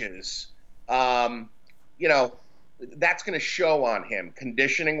rushes, that's going to show on him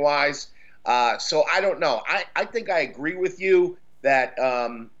conditioning-wise. So I don't know. I think I agree with you that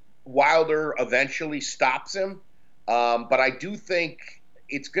Wilder eventually stops him, but I do think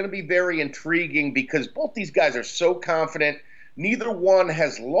it's going to be very intriguing because both these guys are so confident. Neither one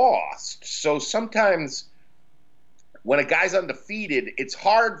has lost. So sometimes when a guy's undefeated, it's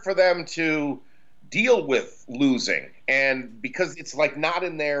hard for them to deal with losing. And because it's like not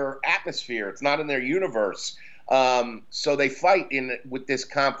in their atmosphere, it's not in their universe. So they fight with this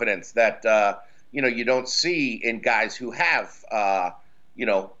confidence that, you don't see in guys who have,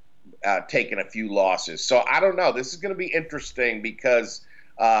 taken a few losses. So I don't know. This is going to be interesting because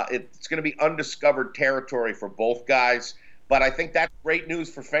it's going to be undiscovered territory for both guys. But I think that's great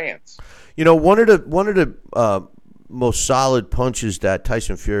news for fans. One of the most solid punches that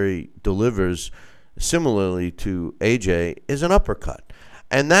Tyson Fury delivers, similarly to AJ, is an uppercut.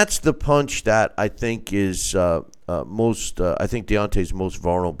 And that's the punch that I think is I think Deontay's most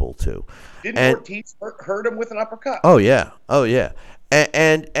vulnerable to. Didn't Ortiz hurt him with an uppercut? Oh, yeah.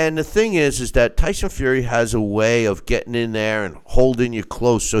 And the thing is that Tyson Fury has a way of getting in there and holding you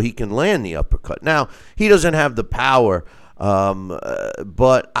close so he can land the uppercut. Now, he doesn't have the power,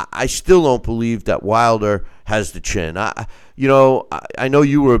 but I still don't believe that Wilder has the chin. I know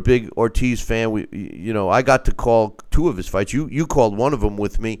you were a big Ortiz fan. I got to call 2 of his fights. You called one of them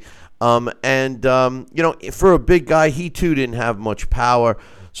with me. For a big guy, he too didn't have much power.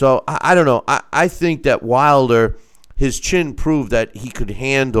 So I don't know. I think that Wilder, his chin proved that he could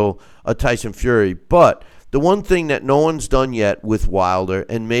handle a Tyson Fury. But the one thing that no one's done yet with Wilder,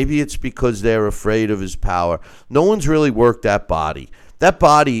 and maybe it's because they're afraid of his power, no one's really worked that body. That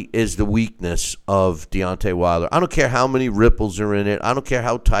body is the weakness of Deontay Wilder. I don't care how many ripples are in it. I don't care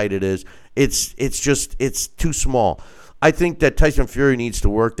how tight it is. It's too small. I think that Tyson Fury needs to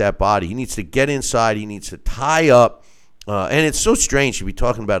work that body. He needs to get inside. He needs to tie up and it's so strange to be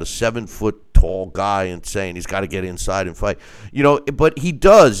talking about a 7-foot tall guy and saying he's got to get inside and fight. But he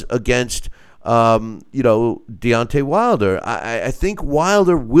does against Deontay Wilder. I think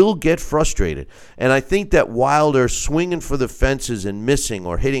Wilder will get frustrated. And I think that Wilder swinging for the fences and missing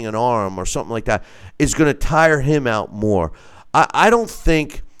or hitting an arm or something like that is going to tire him out more. I don't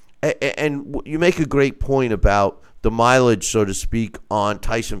think, and you make a great point about the mileage, so to speak, on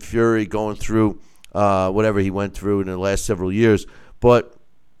Tyson Fury going through whatever he went through in the last several years. But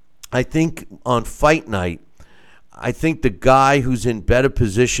I think on fight night, I think the guy who's in better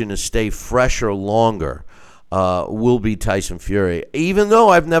position to stay fresher longer will be Tyson Fury, even though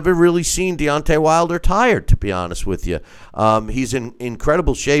I've never really seen Deontay Wilder tired, to be honest with you. He's in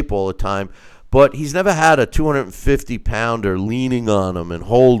incredible shape all the time, but he's never had a 250-pounder leaning on him and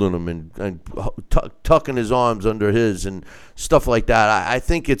holding him and tucking his arms under his and stuff like that. I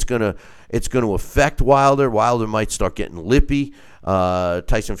think it's gonna affect Wilder. Wilder might start getting lippy.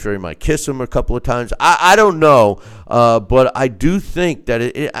 Tyson Fury might kiss him a couple of times. I don't know, but I do think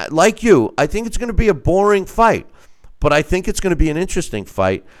that, like you, I think it's going to be a boring fight, but I think it's going to be an interesting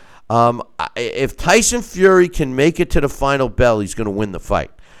fight. If Tyson Fury can make it to the final bell, he's going to win the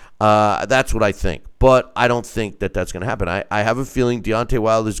fight. That's what I think, but I don't think that that's going to happen. I have a feeling Deontay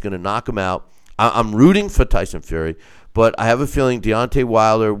Wilder is going to knock him out. I'm rooting for Tyson Fury, but I have a feeling Deontay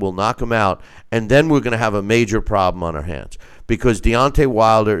Wilder will knock him out, and then we're going to have a major problem on our hands because Deontay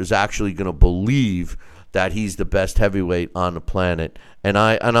Wilder is actually going to believe that he's the best heavyweight on the planet. And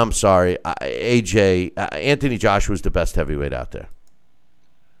I'm sorry, Anthony Joshua is the best heavyweight out there.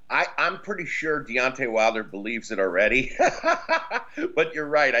 I'm pretty sure Deontay Wilder believes it already, but you're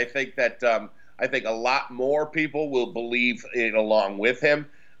right. I think that a lot more people will believe it along with him.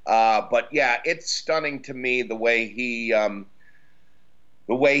 But yeah, it's stunning to me the way he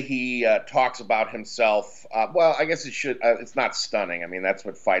talks about himself. Well, I guess it should. It's not stunning. I mean, that's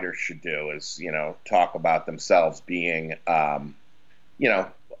what fighters should do: is talk about themselves being,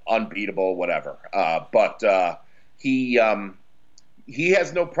 unbeatable, whatever. But he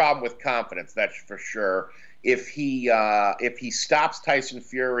has no problem with confidence. That's for sure. If he stops Tyson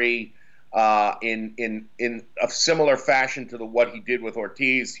Fury in a similar fashion to what he did with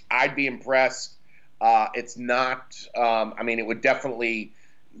Ortiz, I'd be impressed. It's not. It would definitely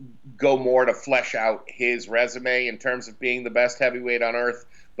go more to flesh out his resume in terms of being the best heavyweight on earth.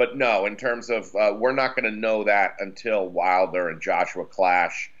 But no, in terms of we're not going to know that until Wilder and Joshua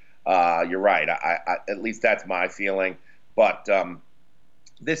clash. You're right. I at least that's my feeling. But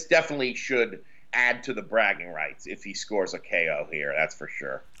this definitely should add to the bragging rights if he scores a KO here. That's for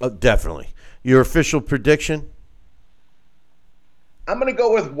sure. Oh, definitely. Your official prediction? I'm going to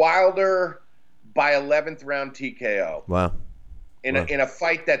go with Wilder by 11th round TKO. Wow. In a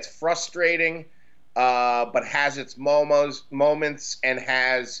fight that's frustrating, but has its moments and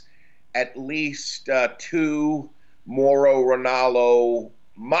has at least 2 Mauro Ranallo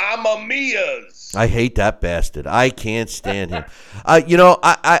Mamma Mia's. I hate that bastard. I can't stand him.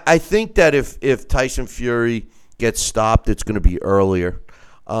 I think that if Tyson Fury gets stopped, it's going to be earlier.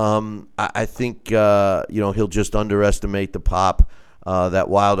 I think he'll just underestimate the pop that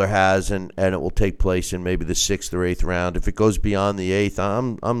Wilder has, and it will take place in maybe the 6th or 8th round. If it goes beyond the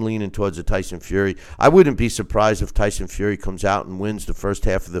 8th, I'm leaning towards a Tyson Fury. I wouldn't be surprised if Tyson Fury comes out and wins the first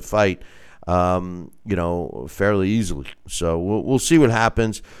half of the fight, fairly easily. So we'll see what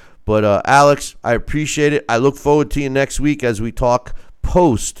happens. But Alex, I appreciate it. I look forward to you next week as we talk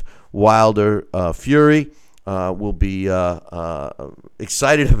post Wilder Fury. We'll be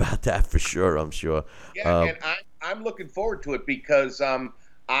excited about that for sure, I'm sure. Yeah, and I'm looking forward to it because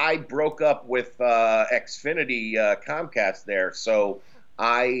I broke up with Xfinity Comcast there, so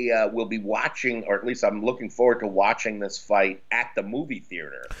I will be watching, or at least I'm looking forward to watching this fight at the movie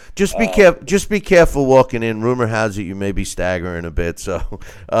theater. Just be careful. Just be careful walking in. Rumor has it you may be staggering a bit. So,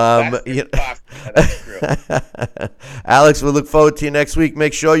 that's true. Alex, we'll look forward to you next week.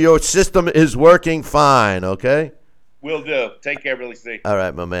 Make sure your system is working fine. Okay. Will do. Take care, Billy C. All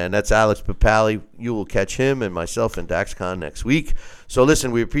right, my man. That's Alex Papali. You will catch him and myself and DaxCon next week. So,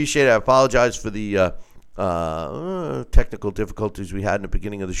 listen, we appreciate it. I apologize for the technical difficulties we had in the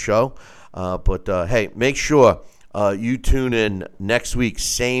beginning of the show. But hey, make sure you tune in next week.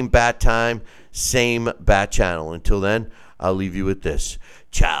 Same bat time, same bat channel. Until then, I'll leave you with this.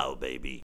 Ciao, baby.